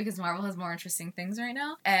Marvel, because Marvel has more interesting things right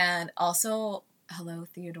now. And also, hello,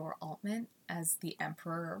 Theodore Altman as the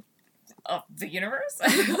Emperor of the universe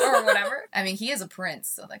or whatever. I mean, he is a prince,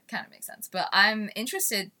 so that kind of makes sense. But I'm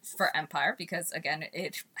interested for Empire because, again,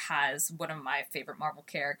 it has one of my favorite Marvel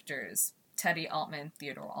characters, Teddy Altman,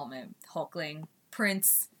 Theodore Altman, Hulkling,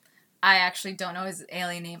 Prince. I actually don't know his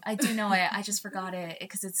alien name. I do know it. I just forgot it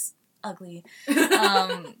because it's ugly.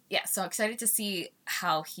 Yeah, so excited to see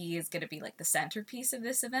how he is going to be like the centerpiece of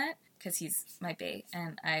this event, because he's my bae,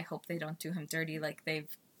 and I hope they don't do him dirty like they've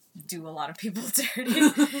do a lot of people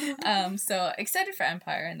dirty. So excited for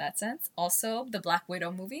Empire in that sense. Also, the Black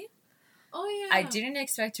Widow movie. Oh, yeah. I didn't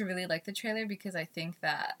expect to really like the trailer, because I think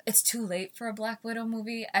that it's too late for a Black Widow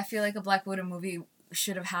movie. I feel like a Black Widow movie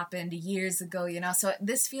should have happened years ago, So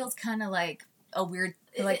this feels kind of like a weird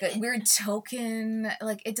token.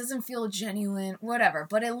 Like, it doesn't feel genuine, whatever.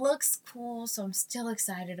 But it looks cool, so I'm still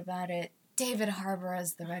excited about it. David Harbour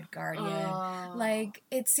as the Red Guardian. Like,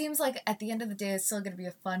 it seems like at the end of the day, it's still going to be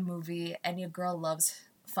a fun movie, and your girl loves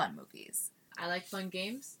fun movies. I like fun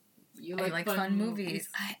games. You like fun movies.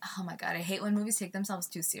 Oh my god, I hate when movies take themselves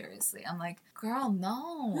too seriously. I'm like, girl,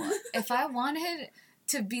 no. If I wanted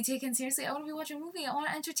to be taken seriously, I want to be watching a movie. I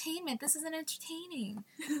want entertainment. This isn't entertaining.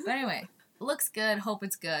 But anyway, looks good. Hope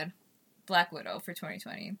it's good. Black Widow for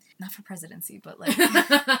 2020. Not for presidency, but like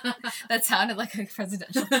that sounded like a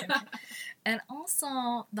presidential campaign. And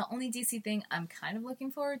also, the only DC thing I'm kind of looking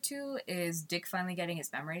forward to is Dick finally getting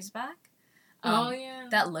his memories back. Oh, yeah.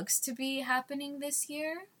 That looks to be happening this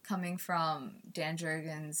year, coming from Dan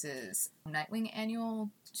Jurgens' Nightwing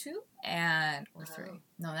Annual 2 or 3.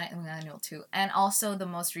 No, Nightwing Annual 2. And also the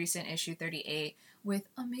most recent issue 38 with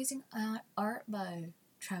amazing art by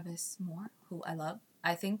Travis Moore, who I love.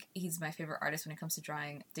 I think he's my favorite artist when it comes to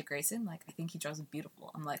drawing Dick Grayson. Like, I think he draws him beautiful.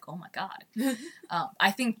 I'm like, oh my god. I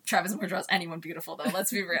think Travis Moore draws anyone beautiful, though. Let's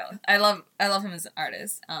be real. I love him as an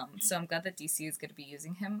artist. So I'm glad that DC is going to be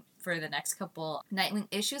using him for the next couple Nightwing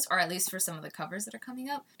issues, or at least for some of the covers that are coming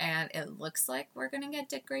up. And it looks like we're going to get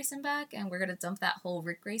Dick Grayson back, and we're going to dump that whole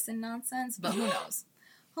Rick Grayson nonsense. But who knows?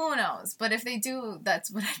 Who knows? But if they do, that's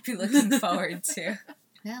what I'd be looking forward to.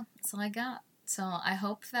 Yeah, that's all I got. So I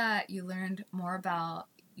hope that you learned more about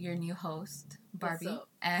your new host, Barbie,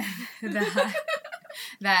 and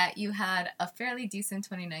that you had a fairly decent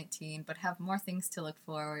 2019, but have more things to look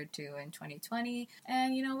forward to in 2020.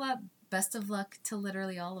 And you know what? Best of luck to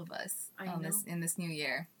literally all of us in this new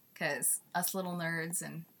year, because us little nerds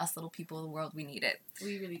and us little people of the world, we need it.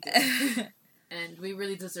 We really do. And we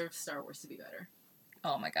really deserve Star Wars to be better.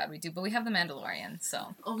 Oh my god, we do. But we have The Mandalorian,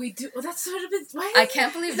 so. Oh, we do? Oh, that's sort of it. I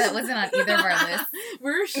can't believe that wasn't on either of our lists.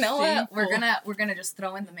 We're shameful. We're gonna just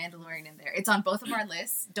throw in The Mandalorian in there. It's on both of our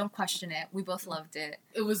lists. Don't question it. We both loved it.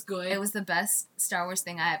 It was good. It was the best Star Wars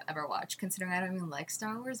thing I have ever watched, considering I don't even like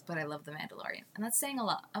Star Wars, but I love The Mandalorian. And that's saying a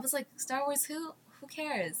lot. I was like, Star Wars, who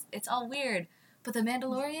cares? It's all weird. But The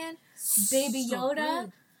Mandalorian, Baby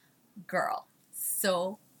Yoda, girl,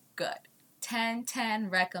 so good.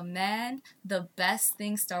 10/10 recommend. The best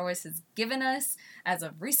thing Star Wars has given us as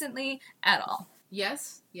of recently at all.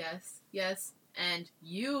 Yes. And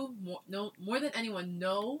you, more than anyone,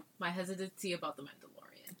 know my hesitancy about The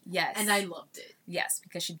Mandalorian. Yes. And I loved it. Yes,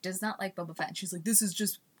 because she does not like Boba Fett. And she's like, this is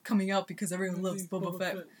just coming out because everyone loves Boba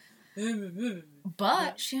Fett.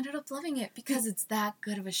 But she ended up loving it because it's that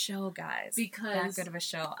good of a show, guys. Because that good of a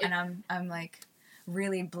show, and I'm like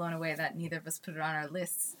really blown away that neither of us put it on our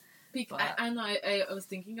lists. I know I was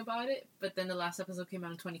thinking about it, but then the last episode came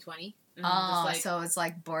out in 2020. So it's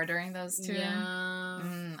like bordering those two.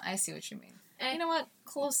 Yeah, I see what you mean. And you know what?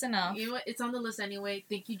 Close enough. You know what? It's on the list anyway.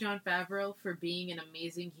 Thank you, Jon Favreau, for being an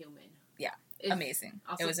amazing human. Yeah, amazing.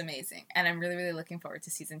 Also, it was amazing, and I'm really, really looking forward to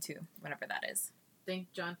season 2, whenever that is.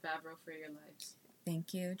 Thank Jon Favreau for your lives.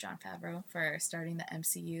 Thank you, Jon Favreau, for starting the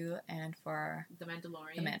MCU and for The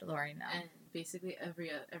Mandalorian. The Mandalorian now. And basically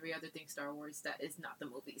every other thing Star Wars that is not the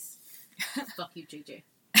movies. Fuck you, JJ.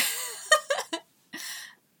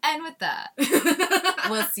 And with that,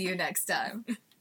 we'll see you next time.